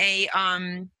them a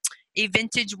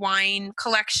vintage wine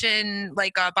collection,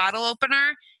 like a bottle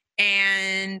opener,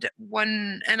 and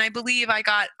I believe I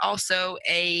got also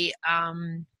a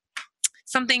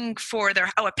something for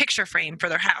a picture frame for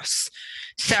their house.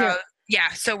 So Cute. yeah,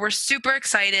 so we're super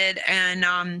excited, and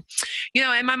and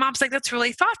my mom's like, "That's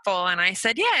really thoughtful," and I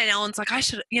said, "Yeah," and Ellen's like,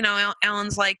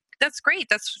 Ellen's like, "That's great,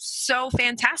 that's so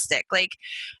fantastic," like,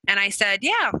 and I said,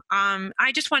 "Yeah,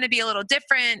 I just want to be a little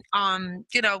different,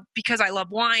 because I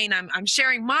love wine. I'm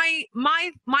sharing my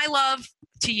love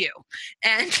to you,"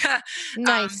 and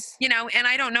Nice. and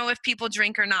I don't know if people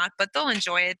drink or not, but they'll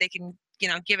enjoy it. They can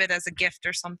give it as a gift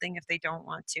or something if they don't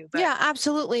want to. But Yeah,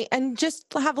 absolutely. And just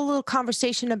have a little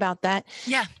conversation about that.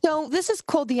 yeah, So, this is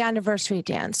called the anniversary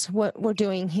dance, what we're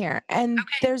doing here. And okay,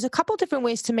 there's a couple different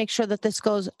ways to make sure that this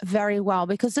goes very well,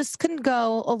 because this can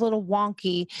go a little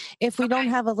wonky if we don't okay,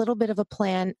 have a little bit of a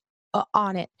plan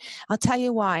on it. I'll tell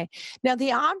you why. Now,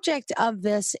 the object of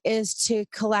this is to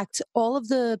collect all of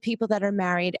the people that are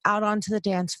married out onto the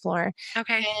dance floor.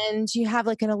 okay, And you have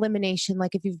like an elimination,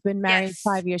 like if you've been married yes,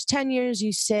 5 years, 10 years,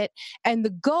 you sit. And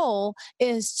the goal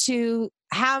is to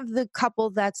have the couple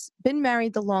that's been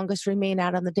married the longest remain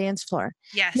out on the dance floor.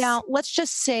 yes, Now, let's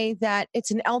just say that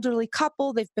it's an elderly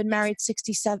couple. They've been yes, married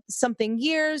 60 something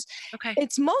years. okay,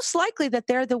 It's most likely that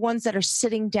they're the ones that are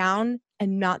sitting down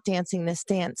and not dancing this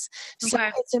dance. So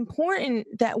okay, it's important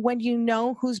that when you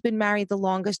know who's been married the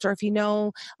longest, or if you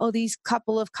know, oh, these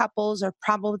couple of couples are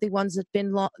probably the ones that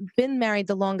been married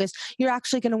the longest, you're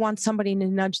actually going to want somebody to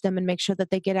nudge them and make sure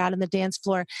that they get out on the dance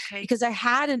floor. okay, Because I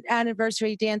had an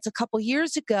anniversary dance a couple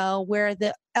years ago where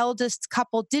the eldest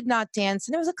couple did not dance,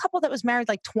 and there was a couple that was married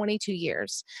like 22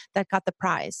 years that got the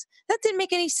prize. That didn't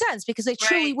make any sense because they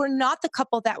truly Right. were not the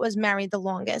couple that was married the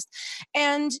longest.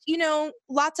 And,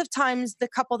 lots of times the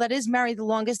couple that is married the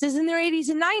longest is in their 80s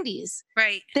and 90s.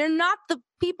 Right. They're not the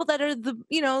people that are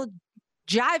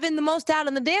jiving the most out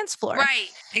on the dance floor. Right.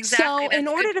 Exactly. So, in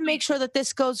That's a good order to make point. sure that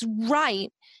this goes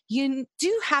right, you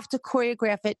do have to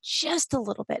choreograph it just a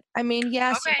little bit. I mean,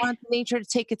 yes, you Okay. want nature to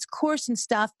take its course and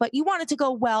stuff, but you want it to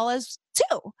go well as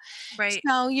too. Right.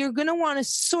 So, you're going to want to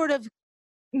sort of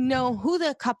know who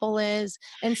the couple is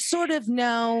and sort of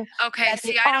know Okay. that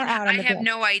they See, I are don't. out on I the have dance.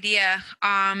 no idea.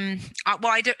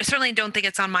 Well, certainly don't think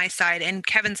it's on my side. And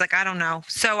Kevin's like, I don't know.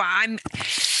 So I'm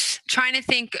trying to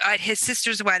think. At his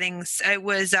sister's weddings, it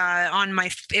was on my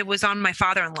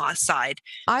father-in-law's side.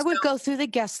 I So would go through the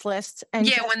guest list and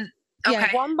yeah. just When yeah,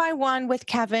 okay. one by one with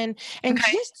Kevin and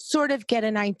Okay. just sort of get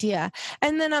an idea.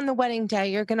 And then on the wedding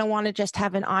day, you're going to want to just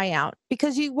have an eye out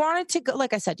because you want it to go,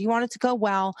 like I said, you want it to go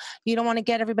well. You don't want to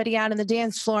get everybody out on the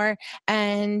dance floor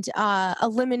and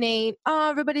eliminate, oh,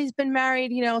 everybody's been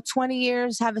married, 20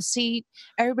 years, have a seat.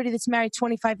 Everybody that's married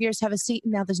 25 years, have a seat.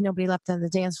 And now there's nobody left on the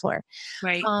dance floor.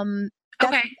 Right. Um,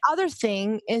 that's Okay. the other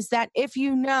thing is that if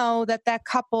you know that that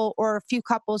couple or a few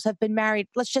couples have been married,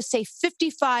 let's just say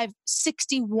 55,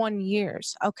 61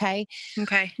 years, okay?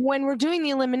 Okay. When we're doing the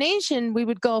elimination, we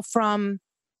would go from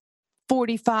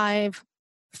 45,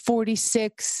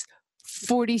 46,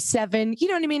 47. You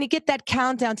know what I mean? To get that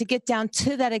countdown, to get down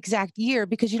to that exact year,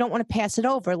 because you don't want to pass it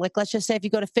over. Like, let's just say if you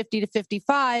go to 50 to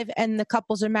 55 and the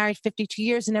couples are married 52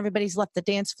 years and everybody's left the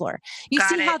dance floor. You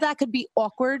Got see it. how that could be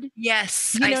awkward?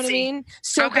 Yes, You I know what I see. mean?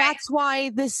 So Okay. that's why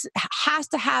this has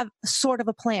to have sort of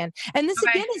a plan. And this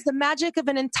Okay. again is the magic of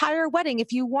an entire wedding.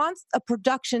 If you want a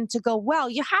production to go well,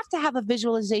 you have to have a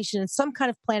visualization and some kind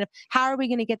of plan of how are we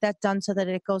going to get that done so that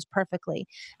it goes perfectly.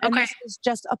 And Okay. this is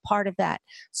just a part of that.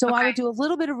 So I Okay. would do a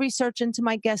little bit of research into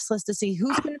my guest list to see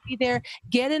who's going to be there,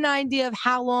 get an idea of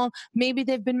how long. Maybe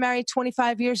they've been married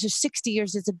 25 years or 60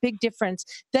 years. It's a big difference.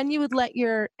 Then you would let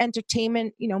your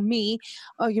entertainment, me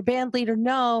or your band leader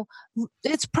know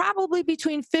it's probably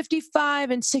between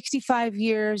 55 and 65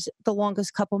 years, the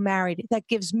longest couple married. That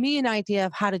gives me an idea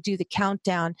of how to do the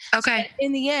countdown. So that Okay.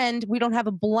 in the end, we don't have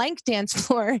a blank dance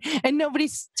floor and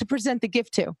nobody's to present the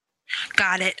gift to.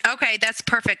 Got it. Okay, that's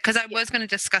perfect because I was going to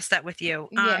discuss that with you.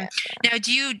 Yeah. Now,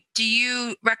 do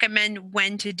you recommend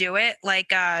when to do it?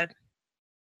 Like, uh,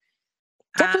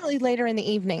 Definitely later in the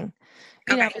evening,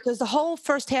 okay, because the whole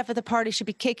first half of the party should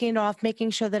be kicking off,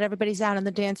 making sure that everybody's out on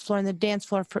the dance floor and the dance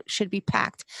floor should be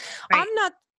packed. right. I'm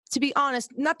not, to be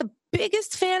honest, not the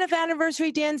biggest fan of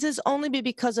anniversary dances, only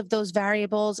because of those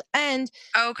variables. And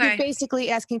you're Okay. basically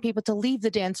asking people to leave the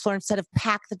dance floor instead of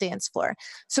pack the dance floor.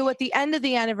 So at the end of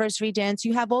the anniversary dance,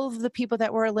 you have all of the people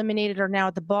that were eliminated are now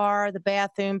at the bar, the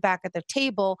bathroom, back at their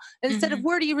table. Instead of Hmm.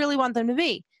 where do you really want them to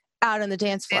be? Out on the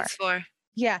dance floor. Dance floor.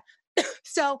 Yeah.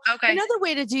 So Okay. another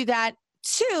way to do that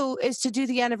too is to do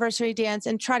the anniversary dance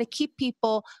and try to keep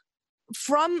people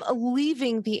from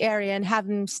leaving the area and have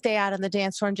them stay out on the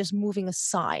dance floor and just moving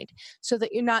aside so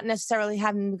that you're not necessarily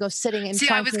having to go sitting and See, I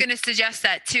trying was to going to suggest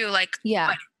that too. Like,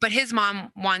 yeah. but his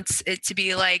mom wants it to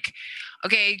be like,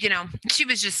 okay, she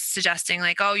was just suggesting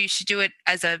like, oh, you should do it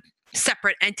as a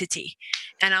separate entity,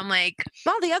 and I'm like,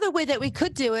 Well, the other way that we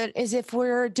could do it is if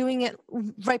we're doing it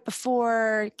right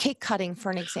before cake cutting, for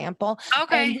an example, and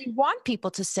okay, we want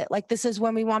people to sit. Like this is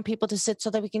when we want people to sit so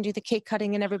that we can do the cake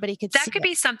cutting and everybody could that see could it.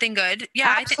 be something good.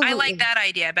 Yeah, I think I like Absolutely. that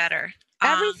idea better.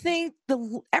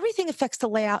 Everything affects the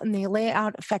layout and the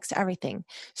layout affects everything.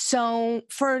 So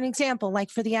for an example, like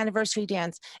for the anniversary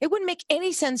dance, it wouldn't make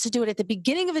any sense to do it at the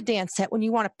beginning of a dance set when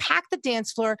you want to pack the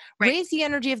dance floor, Right. raise the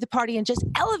energy of the party and just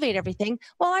elevate everything.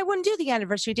 Well, I wouldn't do the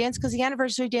anniversary dance because the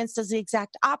anniversary dance does the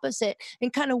exact opposite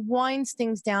and kind of winds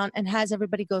things down and has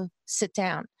everybody go sit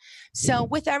down. So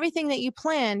with everything that you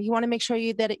plan, you want to make sure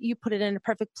you put it in a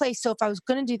perfect place. So if I was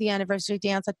going to do the anniversary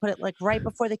dance, I'd put it like right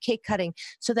before the cake cutting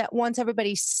so that once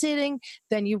everybody's sitting,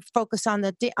 then you focus on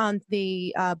the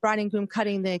bride and groom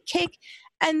cutting the cake,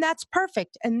 and that's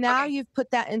perfect. And now Okay. you've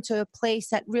put that into a place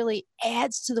that really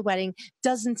adds to the wedding,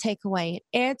 doesn't take away.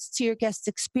 It adds to your guest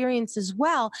experience as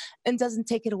well, and doesn't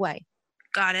take it away.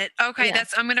 Got it. Okay, Yeah,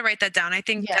 I'm gonna write that down. I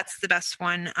think yeah. that's the best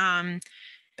one.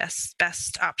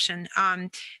 Best option.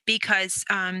 Because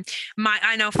my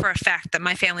I know for a fact that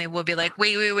my family will be like,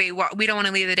 wait, what? We don't want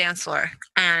to leave the dance floor,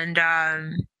 and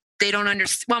they don't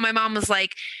understand. Well, my mom was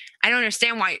like, I don't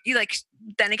understand why you like.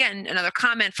 Then again, another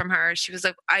comment from her. She was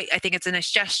like, I think it's a nice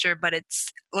gesture, but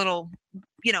it's a little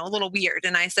a little weird.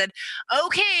 And I said,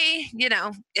 okay,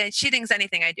 and she thinks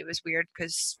anything I do is weird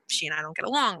because she and I don't get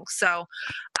along. So,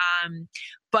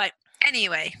 but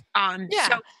anyway, so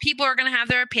Yeah. people are going to have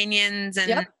their opinions and,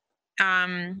 Yep.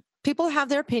 um, People have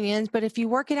their opinions, but if you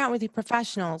work it out with your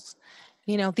professionals,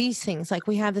 these things, like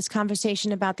we have this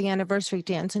conversation about the anniversary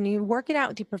dance, and you work it out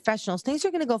with your professionals, things are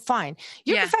going to go fine.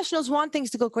 Your yeah, professionals want things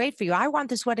to go great for you. I want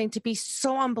this wedding to be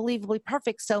so unbelievably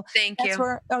perfect. So thank that's you.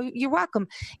 where, oh, you're welcome.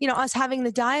 Us having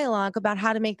the dialogue about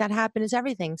how to make that happen is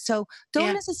everything. So don't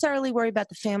Yeah. necessarily worry about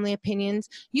the family opinions.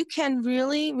 You can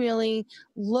really, really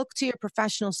look to your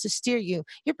professionals to steer you.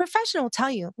 Your professional will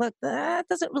tell you, look, that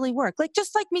doesn't really work. Like,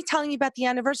 just like me telling you about the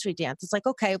anniversary dance. It's like,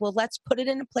 okay, well, let's put it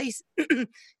in a place.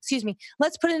 Excuse me.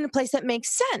 Let's put it in a place that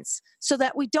makes sense so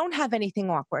that we don't have anything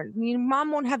awkward. Mom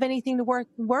won't have anything to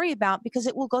worry about because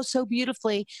it will go so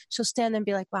beautifully. She'll stand there and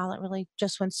be like, wow, that really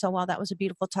just went so well. That was a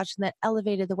beautiful touch. And that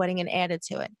elevated the wedding and added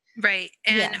to it. Right.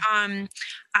 And Yeah.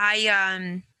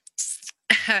 I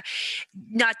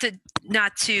not to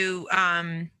not to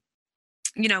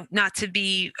not to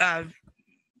be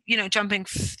jumping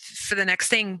for the next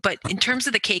thing, but in terms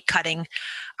of the cake cutting,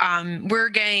 we're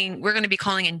going to be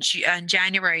calling in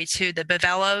January to the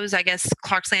Bevellos. I guess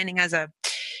Clark's Landing has a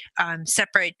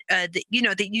separate that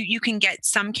you can get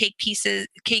some cake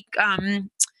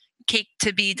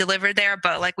to be delivered there,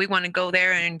 but like we want to go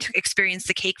there and experience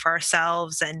the cake for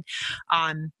ourselves. And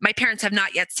my parents have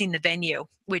not yet seen the venue,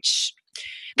 which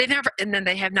they've never, and then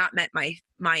they have not met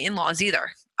my in-laws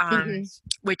either, Mhm.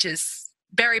 which is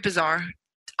very bizarre.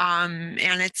 And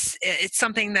it's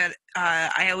something that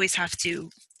I always have to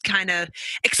kind of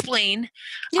explain.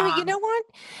 Yeah, but you Um, know what?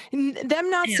 Them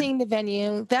not yeah, seeing the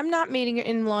venue, them not meeting your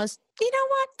in-laws, you know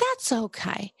what? That's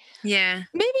okay. yeah,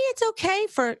 Maybe it's okay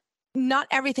for not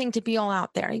everything to be all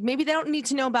out there. Maybe they don't need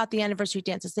to know about the anniversary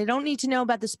dances. They don't need to know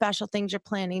about the special things you're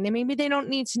planning. Maybe they don't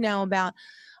need to know about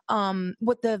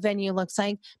what the venue looks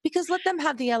like, because let them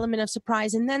have the element of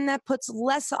surprise, and then that puts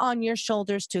less on your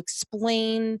shoulders to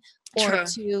explain or true.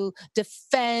 to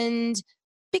defend,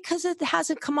 because it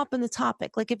hasn't come up in the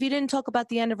topic. Like, if you didn't talk about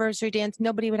the anniversary dance,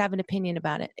 nobody would have an opinion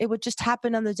about it. It would just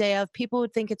happen on the day of. People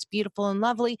would think it's beautiful and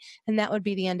lovely, and that would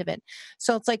be the end of it.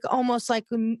 So it's like almost like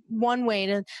one way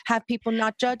to have people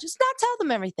not judge is not tell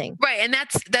them everything. Right, and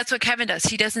that's what Kevin does.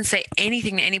 He doesn't say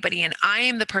anything to anybody, and I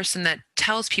am the person that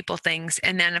tells people things,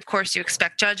 and then of course you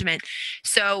expect judgment.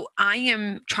 So I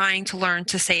am trying to learn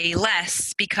to say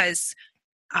less because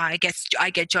I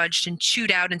get judged and chewed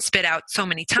out and spit out so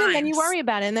many And then you times. worry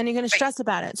about it, and then you're going to Right, stress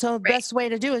about it. So the right, best way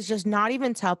to do is just not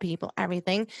even tell people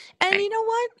everything. And right. you know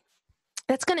what?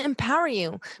 That's going to empower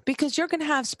you, because you're going to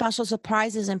have special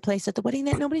surprises in place at the wedding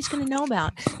that nobody's going to know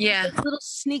about. Yeah, Those little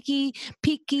sneaky,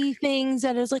 peeky things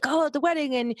that is like, oh, at the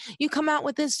wedding, and you come out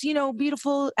with this,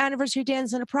 beautiful anniversary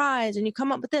dance and a prize, and you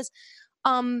come up with this.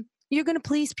 You're going to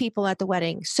please people at the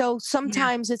wedding. So yeah,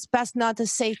 sometimes it's best not to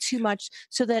say too much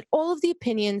so that all of the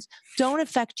opinions don't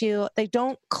affect you. They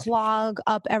don't clog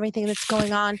up everything that's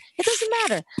going on. It doesn't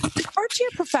matter. Defer to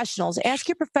your professionals. Ask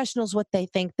your professionals what they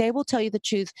think. They will tell you the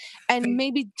truth. And right.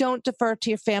 maybe don't defer to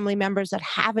your family members that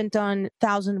haven't done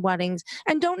 1,000 weddings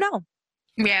and don't know.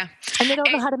 Yeah. And they don't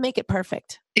know how to make it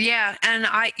perfect. Yeah, and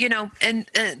and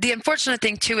the unfortunate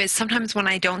thing too is sometimes when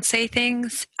I don't say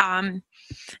things,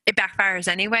 it backfires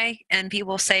anyway, and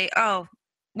people say, "Oh,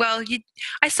 well,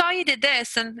 I saw you did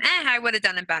this, and I would have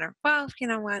done it better." Well, you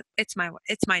know what? It's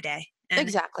my day, and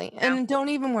Exactly. you know, And don't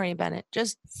even worry about it.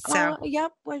 Just, so oh,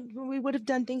 yep, we would have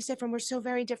done things different. We're so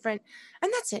very different.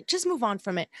 And that's it. Just move on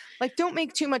from it. Like, don't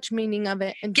make too much meaning of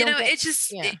it, and don't get,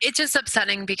 yeah. it's just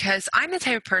upsetting because I'm the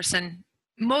type of person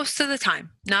most of the time,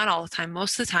 not all the time,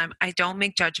 most of the time, I don't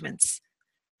make judgments.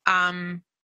 Um,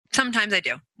 Sometimes I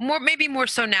do. Maybe more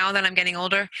so now that I'm getting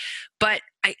older, but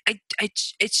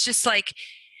it's just like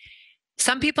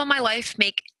some people in my life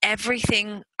make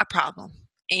everything a problem.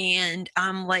 And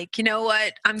I'm like, you know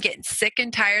what? I'm getting sick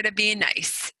and tired of being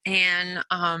nice. And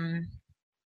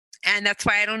that's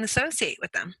why I don't associate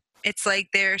with them. It's like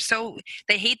they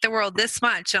hate the world this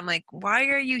much. I'm like, why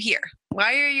are you here?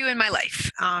 Why are you in my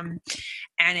life? And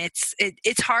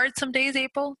it's hard some days,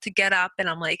 April, to get up and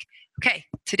I'm like, okay,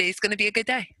 today's going to be a good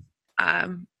day.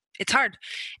 It's hard.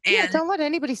 Yeah, And don't let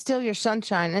anybody steal your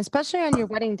sunshine, especially on your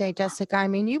wedding day, Jessica. I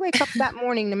mean, you wake up that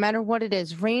morning, no matter what it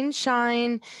is, rain,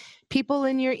 shine, people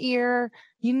in your ear.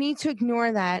 You need to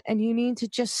ignore that, and you need to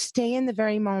just stay in the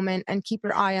very moment and keep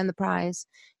your eye on the prize.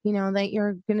 You know that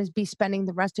you're going to be spending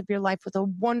the rest of your life with a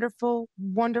wonderful,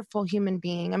 wonderful human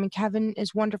being. I mean, Kevin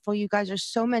is wonderful. You guys are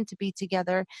so meant to be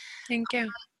together. thank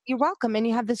you. you're welcome. And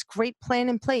you have this great plan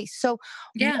in place. So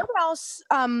Yeah.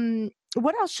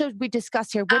 what else should we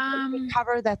discuss here? What did we Um,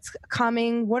 cover that's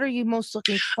coming? What are you most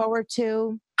looking forward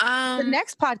to? The um,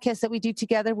 next podcast that we do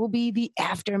together will be the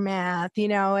aftermath,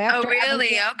 oh, after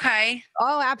really? everything. Okay.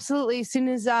 Oh, absolutely. As soon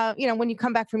as, when you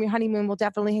come back from your honeymoon, we'll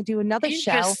definitely do another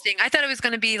show. Interesting. I thought it was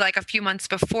going to be like a few months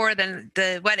before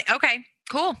the wedding. Okay,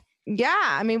 cool. Yeah.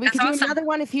 I mean, we That's could do awesome. another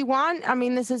one if you want. I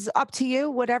mean, this is up to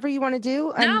you, whatever you want to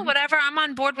do. No, And whatever. I'm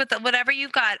on board with whatever you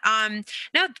got.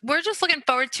 No, we're just looking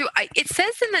forward to. It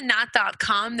says in the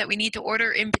not.com that we need to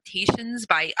order invitations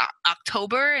by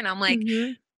October, and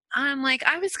mhm, I'm like,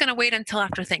 I was gonna wait until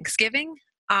after Thanksgiving.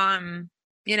 Um,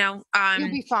 you'll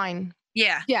be fine.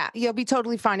 yeah, Yeah, you'll be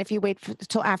totally fine if you wait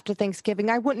until after Thanksgiving.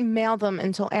 I wouldn't mail them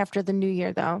until after the new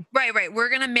year, though. right. We're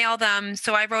gonna mail them.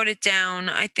 So I wrote it down.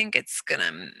 I think it's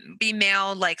gonna be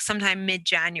mailed like sometime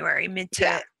mid-January, mid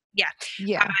Yeah. to yeah.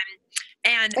 Yeah. Um,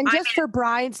 and And I just for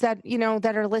brides that,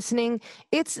 that are listening,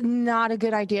 it's not a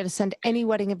good idea to send any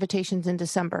wedding invitations in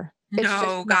December. It's just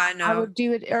no, not. God, I no. would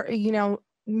do it,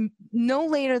 no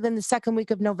later than the second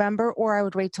week of November, or I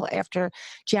would wait till after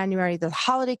January. The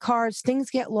holiday cards,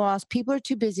 things get lost. People are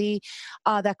too busy.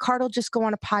 That card will just go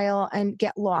on a pile and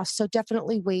get lost. So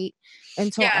definitely wait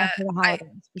until Yeah, after the I holidays.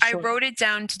 For I sure. wrote it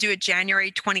down to do it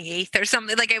January 28th or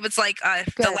something. Like it was like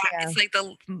Good, yeah. it's like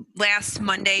the last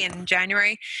Monday in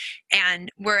January,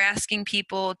 and we're asking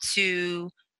people to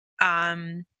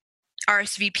um,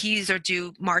 RSVPs or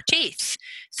do March 8th.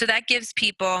 So that gives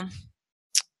people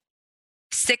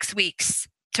 6 weeks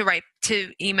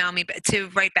to email me to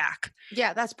write back.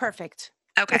 Yeah, that's perfect.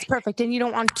 Okay. That's perfect. And you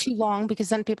don't want too long because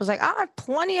then people's like, I have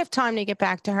plenty of time to get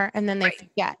back to her. And then they Right.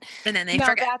 forget. And then they No,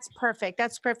 forget. that's perfect.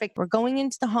 That's perfect. We're going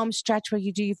into the home stretch where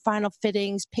you do your final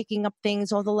fittings, picking up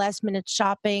things, all the last minute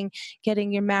shopping,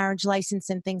 getting your marriage license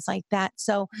and things like that.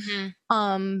 So,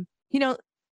 Mhm.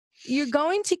 you're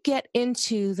going to get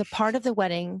into the part of the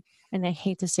wedding, and I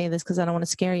hate to say this because I don't want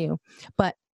to scare you,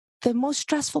 but the most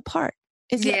stressful part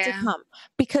is yet to Yeah. come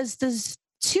because there's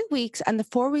 2 weeks and the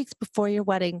 4 weeks before your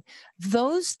wedding,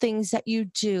 those things that you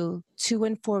do 2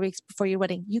 and 4 weeks before your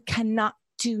wedding, you cannot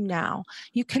do now.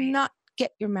 You cannot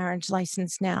get your marriage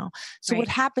license now. So what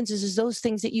Right. happens is those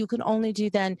things that you can only do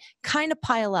then kind of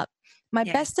pile up. My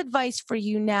Yeah. best advice for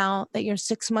you now that you're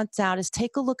 6 months out is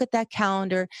take a look at that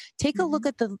calendar, take a look Mhm.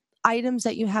 at the items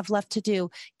that you have left to do.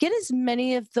 Get as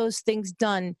many of those things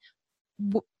done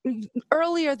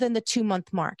earlier than the 2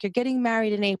 month mark. You're getting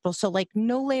married in April, so like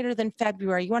no later than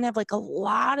February. You want to have like a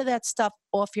lot of that stuff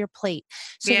off your plate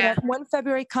so Yeah. that when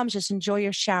February comes, just enjoy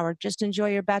your shower, just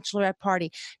enjoy your bachelorette party,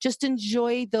 just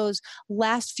enjoy those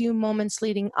last few moments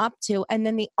leading up to. And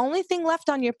then the only thing left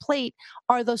on your plate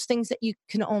are those things that you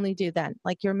can only do then,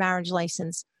 like your marriage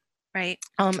license, Right.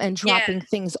 and Yeah. dropping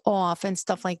things off and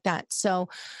stuff like that. So,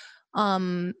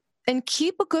 and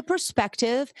keep a good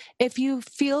perspective. If you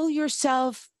feel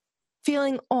yourself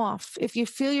feeling off, if you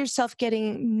feel yourself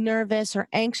getting nervous or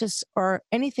anxious or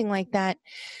anything like that,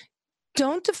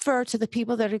 don't defer to the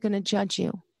people that are going to judge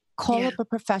you. Call Yeah. up a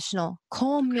professional.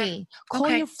 Call me. Call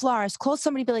Okay. your florist. Call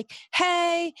somebody. Be like,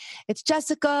 hey, it's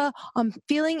Jessica. I'm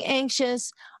feeling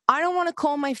anxious. I don't want to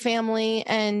call my family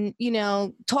and,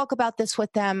 talk about this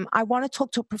with them. I want to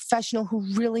talk to a professional who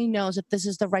really knows if this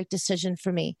is the right decision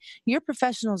for me. Your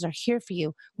professionals are here for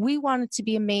you. We want it to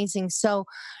be amazing. So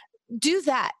do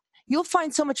that. You'll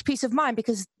find so much peace of mind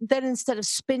because then instead of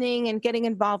spinning and getting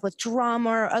involved with drama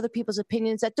or other people's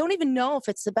opinions that don't even know if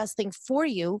it's the best thing for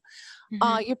you,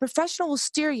 Mhm. your professional will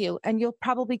steer you and you'll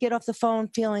probably get off the phone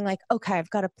feeling like, okay, I've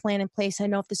got a plan in place. I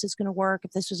know if this is going to work,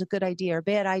 if this was a good idea or a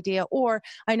bad idea, or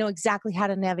I know exactly how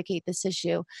to navigate this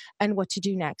issue and what to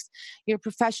do next. Your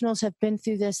professionals have been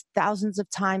through this thousands of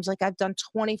times. Like I've done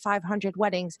 2,500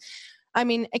 weddings. I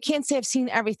mean, I can't say I've seen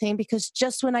everything because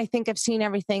just when I think I've seen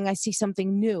everything, I see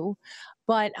something new.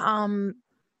 But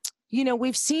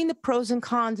we've seen the pros and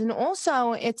cons, and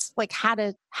also it's like how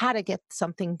to get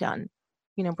something done.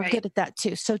 We're Right. good at that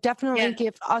too. So Yeah. definitely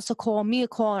give us a call, me a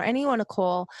call, or anyone a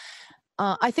call.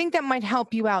 I think that might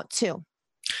help you out too.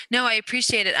 No, I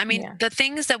appreciate it. I mean, Yeah. the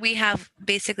things that we have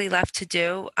basically left to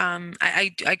do,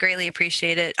 I greatly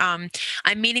appreciate it. I'm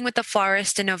meeting with the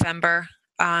florist in November.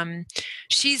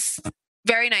 She's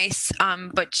very nice,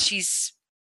 but she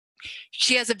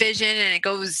has a vision, and it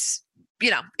goes,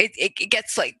 it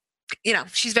gets like,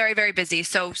 she's very, very busy.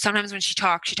 So sometimes when she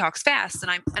talks fast,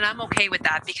 and I'm okay with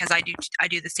that because I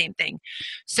do the same thing.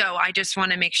 So I just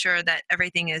want to make sure that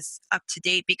everything is up to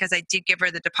date because I did give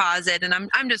her the deposit, and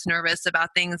I'm just nervous about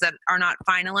things that are not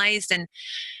finalized. And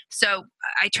so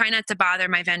I try not to bother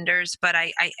my vendors, but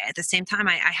I at the same time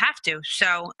I have to.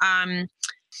 So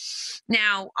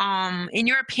Now, in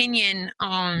your opinion,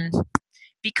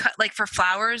 because like for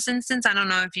flowers instance, I don't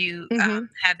know if you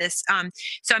have this.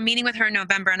 So I'm meeting with her in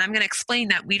November, and I'm going to explain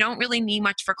that we don't really need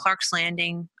much for Clark's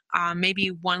Landing. Maybe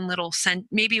one little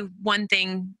maybe one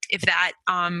thing, if that,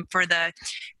 for the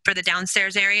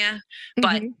downstairs area,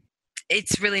 but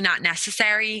it's really not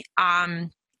necessary.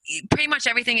 Pretty much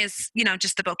everything is,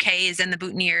 just the bouquets and the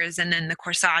boutonnieres and then the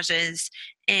corsages.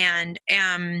 And,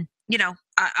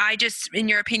 I just, in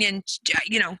your opinion,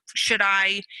 should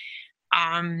I,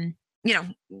 you know,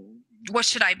 what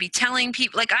should I be telling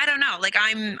people? Like, I don't know. Like,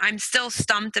 I'm still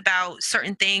stumped about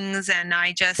certain things, and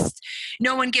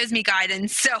no one gives me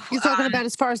guidance. So you're talking about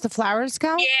as far as the flowers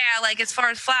go? Yeah, like as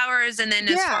far as flowers, and then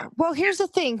well, here's the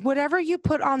thing. Whatever you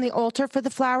put on the altar for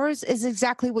the flowers is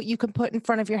exactly what you can put in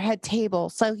front of your head table.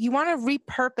 So you want to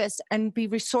repurpose and be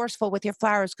resourceful with your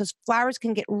flowers, because flowers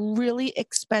can get really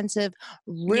expensive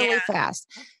really fast.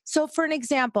 So for an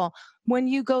example, when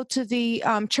you go to the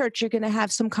church, you're going to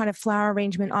have some kind of flower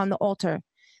arrangement on the altar.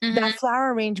 That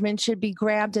flower arrangement should be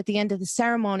grabbed at the end of the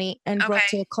ceremony and brought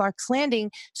to Clark's Landing,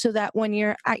 so that when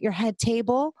you're at your head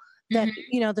table, that,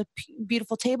 the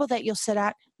beautiful table that you'll sit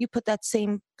at, you put that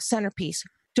same centerpiece.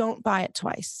 Don't buy it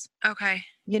twice. Okay.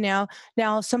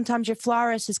 Now sometimes your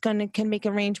florist can make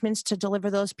arrangements to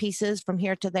deliver those pieces from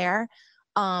here to there.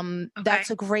 That's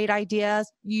a great idea.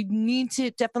 You need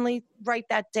to definitely write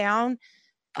that down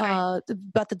about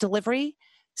the delivery.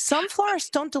 Some florists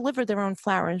don't deliver their own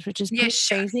flowers, which is pretty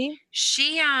crazy.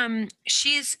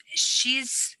 She's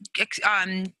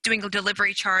doing a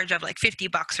delivery charge of like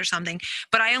 $50 or something,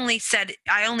 but I only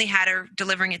had her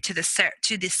delivering it to the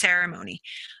ceremony,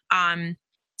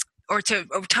 or to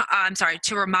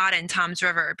Ramada and Tom's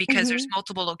River, because there's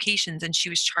multiple locations, and she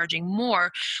was charging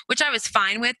more, which I was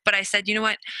fine with. But I said, you know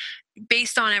what,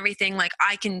 based on everything, like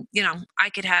I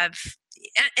could have.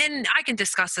 And I can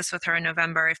discuss this with her in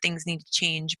November if things need to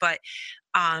change. But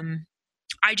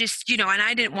I just, and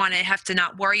I didn't want to have to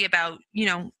not worry about,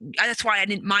 that's why I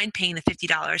didn't mind paying the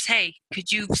 $50. Hey,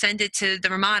 could you send it to the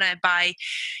Ramada by,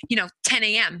 10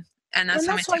 a.m.? And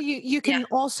that's why you can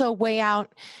also weigh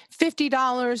out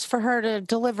 $50 for her to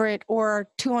deliver it, or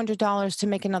 $200 to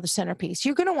make another centerpiece.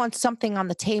 You're going to want something on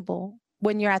the table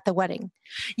when you're at the wedding.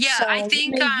 Yeah, so I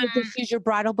think you just use your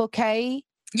bradle bouquet.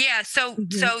 Yeah, so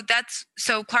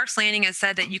Clark's Landing has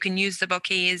said that you can use the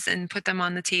bouquets and put them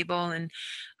on the table, and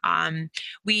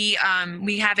we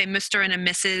have a Mr. and a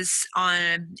Mrs.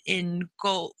 in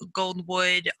gold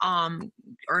wood,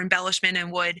 or embellishment in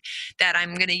wood, that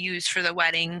I'm going to use for the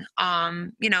wedding.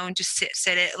 And just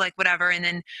sit it like whatever, and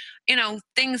then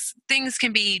things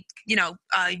can be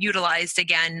utilized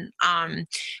again.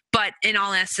 But in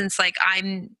all essence, like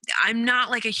I'm not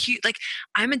like a huge, like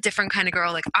I'm a different kind of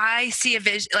girl. Like I see a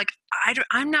vision. Like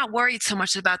I'm not worried so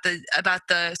much about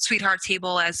the sweetheart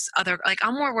table as other. Like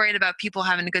I'm more worried about people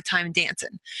having a good time and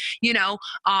dancing.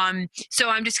 So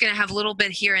I'm just gonna have a little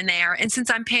bit here and there. And since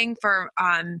I'm paying for,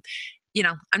 I'm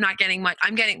not getting much.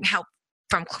 I'm getting help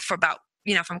from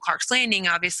Clark's Landing,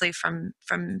 obviously from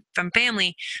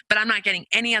family, but I'm not getting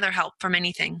any other help from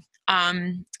anything.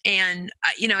 And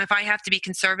if I have to be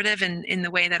conservative in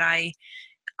the way that I,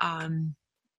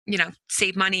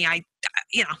 save money, I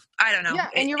don't know. Yeah,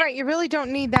 and you're right. You really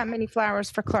don't need that many flowers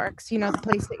for Clark's, the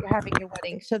place that you're having your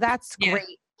wedding. So that's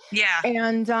great. Yeah.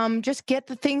 And just get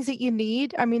the things that you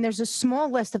need. I mean, there's a small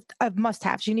list of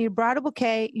must-haves. You need a bridal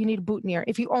bouquet. You need a boutonniere.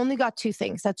 If you only got 2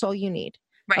 things, that's all you need.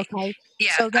 Right. Okay.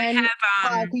 Yeah. So then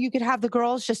you could have the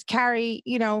girls just carry,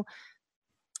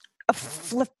 a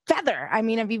feather. I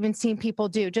mean, I've even seen people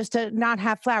do, just to not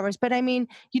have flowers. But I mean,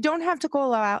 you don't have to go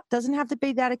all out. Doesn't have to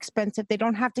be that expensive. They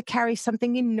don't have to carry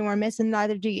something enormous, and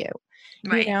neither do you.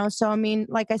 Right. So I mean,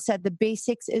 like I said, the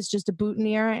basics is just a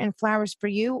boutonniere and flowers for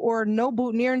you, or no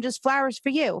boutonniere and just flowers for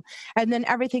you. And then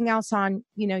everything else on,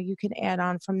 you can add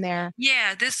on from there.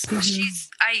 Yeah,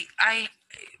 I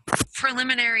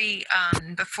preliminary,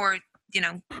 before,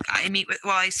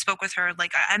 I spoke with her,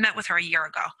 like I met with her a year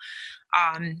ago.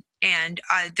 And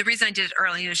the reason I did it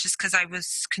early is just because I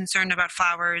was concerned about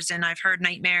flowers, and I've heard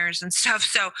nightmares and stuff.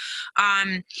 So,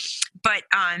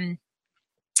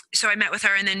 so I met with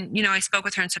her, and then, I spoke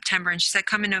with her in September, and she said,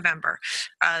 come in November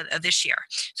of this year.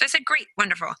 So I said, great,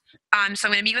 wonderful. So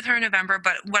I'm going to meet with her in November,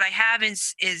 but what I have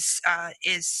is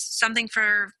something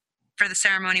for the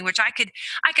ceremony, which I could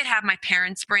have my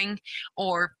parents bring,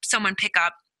 or someone pick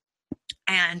up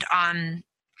and,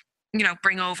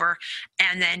 bring over.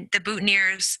 And then the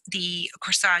boutonnieres, the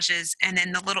corsages, and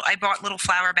then I bought little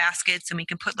flower baskets, and we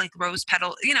can put like rose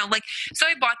petal, so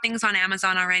I bought things on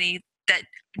Amazon already that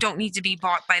don't need to be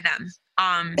bought by them,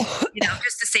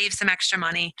 just to save some extra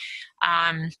money.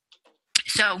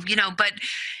 So, but,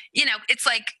 it's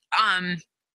like,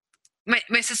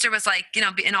 my sister was like,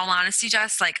 in all honesty,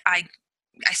 Jess, like I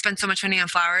spent so much money on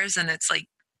flowers, and it's like,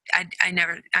 I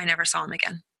never saw them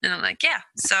again. And I'm like, yeah.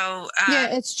 So, Yeah,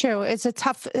 it's true. It's a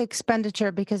tough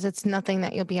expenditure because it's nothing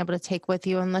that you'll be able to take with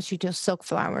you unless you do silk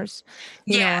flowers,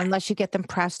 yeah, unless you get them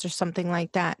pressed or something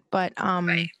like that. But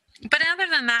right. But other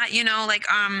than that, like,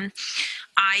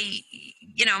 I,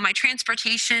 my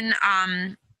transportation,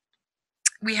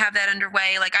 we have that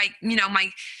underway. Like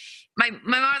my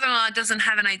mother-in-law doesn't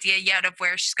have an idea yet of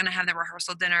where she's going to have the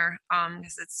rehearsal dinner,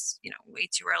 because it's, way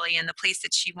too early, and the place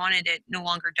that she wanted it no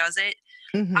longer does it.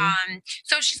 mhm.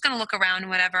 So she's going to look around and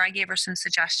whatever. I gave her some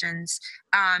suggestions.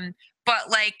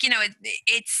 But like,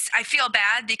 it's, I feel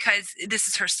bad because this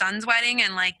is her son's wedding,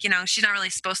 and like, she's not really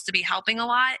supposed to be helping a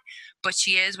lot, but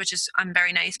she is, which is, I'm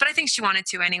very nice, but I think she wanted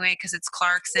to anyway, because it's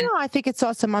Clark's. And No, I think it's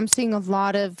awesome. I'm seeing a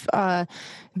lot of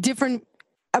different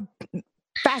uh,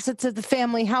 facets of the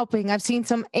family helping. I've seen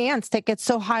some aunts that get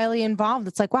so highly involved.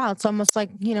 It's like, wow, it's almost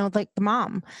like, like the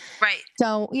mom. right.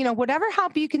 So, whatever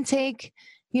help you can take,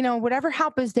 whatever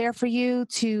help is there for you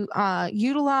to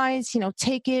utilize,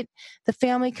 take it. The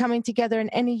family coming together and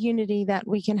any unity that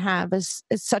we can have is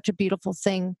such a beautiful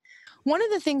thing. One of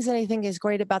the things that I think is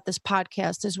great about this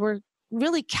podcast is we're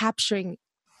really capturing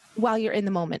while you're in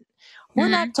the moment. We're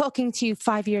Mhm. not talking to you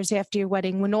 5 years after your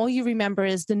wedding when all you remember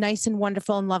is the nice and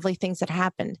wonderful and lovely things that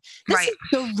happened. This Right. is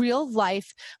the real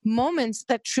life moments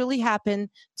that truly happen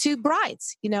to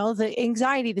brides, the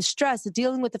anxiety, the stress, the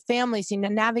dealing with the families,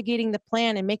 navigating the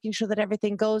plan and making sure that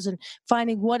everything goes and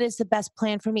finding what is the best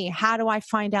plan for me. How do I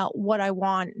find out what I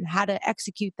want and how to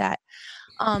execute that?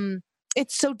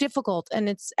 It's so difficult,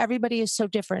 and everybody is so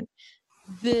different.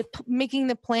 Making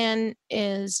the plan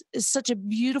is such a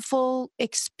beautiful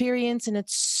experience, and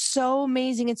it's so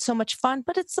amazing. It's so much fun,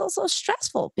 but it's also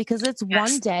stressful because it's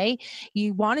one Yes. day.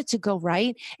 You want it to go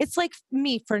right. It's like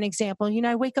me, for an example.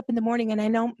 I wake up in the morning and I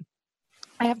know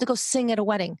I have to go sing at a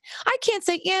wedding. I can't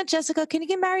say, yeah, Jessica, can you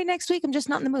get married next week? I'm just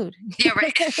not in the mood. Yeah.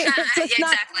 Right. It's Yeah, just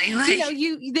not, exactly. Like,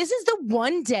 this is the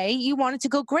one day you want it to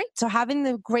go great. So having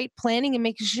the great planning and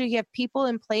making sure you have people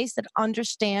in place that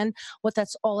understand what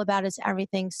that's all about is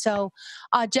everything. So,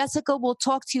 Jessica, we'll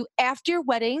talk to you after your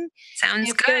wedding. sounds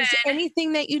If there's good.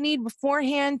 anything that you need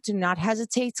beforehand, do not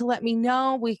hesitate to let me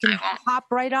know. We I can won't. hop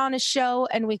right on a show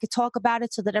and we could talk about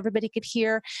it so that everybody could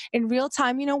hear in real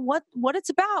time, what it's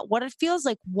about, what it feels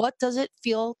like. What does it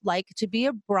feel like to be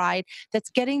a bride that's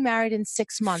getting married in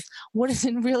 6 months? What is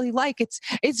it really like? It's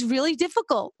really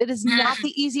difficult. It is not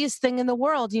the easiest thing in the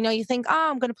world. You think,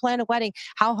 oh, I'm going to plan a wedding.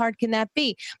 How hard can that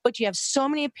be? But you have so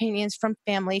many opinions from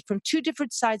family, from two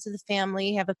different sides of the family.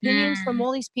 You have opinions from Mm.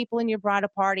 all these people in your bridal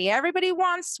party. Everybody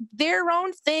wants their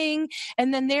own thing.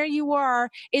 And then there you are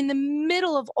in the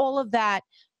middle of all of that,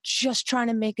 just trying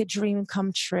to make a dream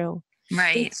come true.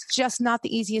 Right. It's just not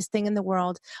the easiest thing in the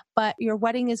world, but your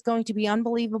wedding is going to be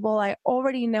unbelievable. I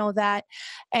already know that.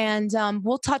 And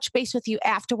we'll touch base with you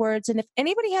afterwards. And if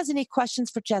anybody has any questions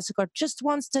for Jessica or just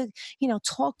wants to,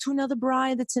 talk to another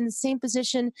bride that's in the same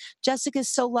position, Jessica is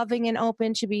so loving and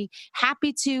open. She'd be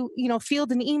happy to,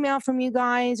 field an email from you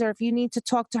guys, or if you need to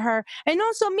talk to her. And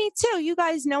also me too. You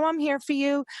guys know I'm here for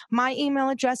you. My email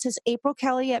address is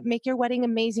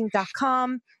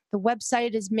aprilkelly@makeyourweddingamazing.com. The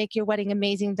website is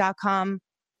makeyourweddingamazing.com.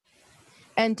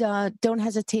 And don't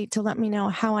hesitate to let me know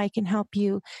how I can help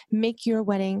you make your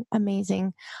wedding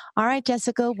amazing. All right,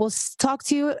 Jessica, we'll talk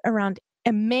to you around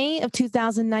in May of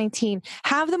 2019.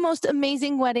 Have the most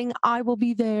amazing wedding. I will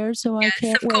be there, so I Yes,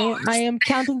 can't of wait. I course. am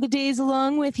counting the days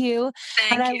along with you. And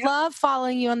Thank I you. love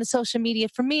following you on the social media.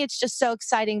 For me, it's just so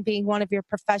exciting being one of your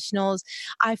professionals.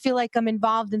 I feel like I'm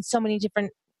involved in so many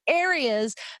different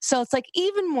areas. So it's like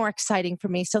even more exciting for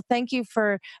me. So thank you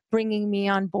for bringing me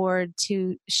on board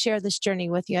to share this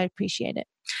journey with you. I appreciate it.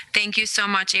 Thank you so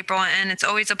much, April. And it's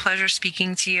always a pleasure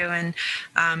speaking to you. And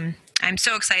I'm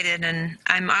so excited, and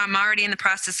I'm already in the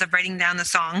process of writing down the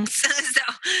songs. So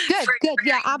Good.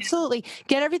 Yeah, absolutely.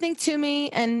 Get everything to me.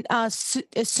 And as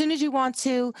soon as you want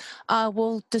to,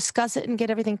 we'll discuss it and get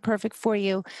everything perfect for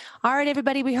you. All right,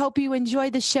 everybody. We hope you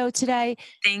enjoyed the show today.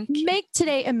 Thank you. Make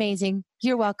today amazing.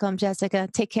 You're welcome, Jessica.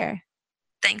 Take care.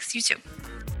 Thanks. You too.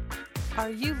 Are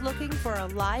you looking for a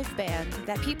live band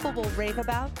that people will rave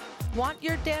about? Want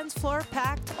your dance floor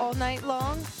packed all night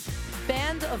long?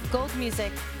 Band of Gold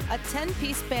Music, a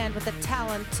 10-piece band with the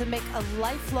talent to make a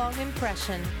lifelong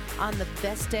impression on the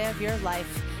best day of your life,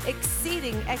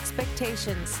 exceeding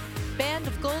expectations.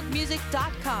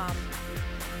 bandofgoldmusic.com.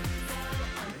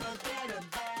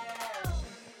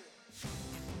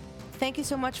 Thank you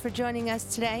so much for joining us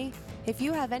today. If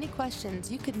you have any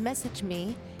questions, you could message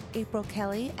me April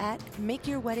Kelly at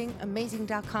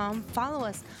makeyourweddingamazing.com. Follow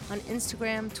us on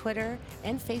Instagram, Twitter,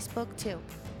 and Facebook too.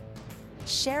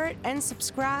 Share it and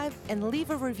subscribe and leave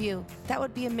a review. That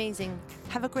would be amazing.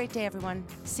 Have a great day, everyone.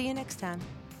 See you next time.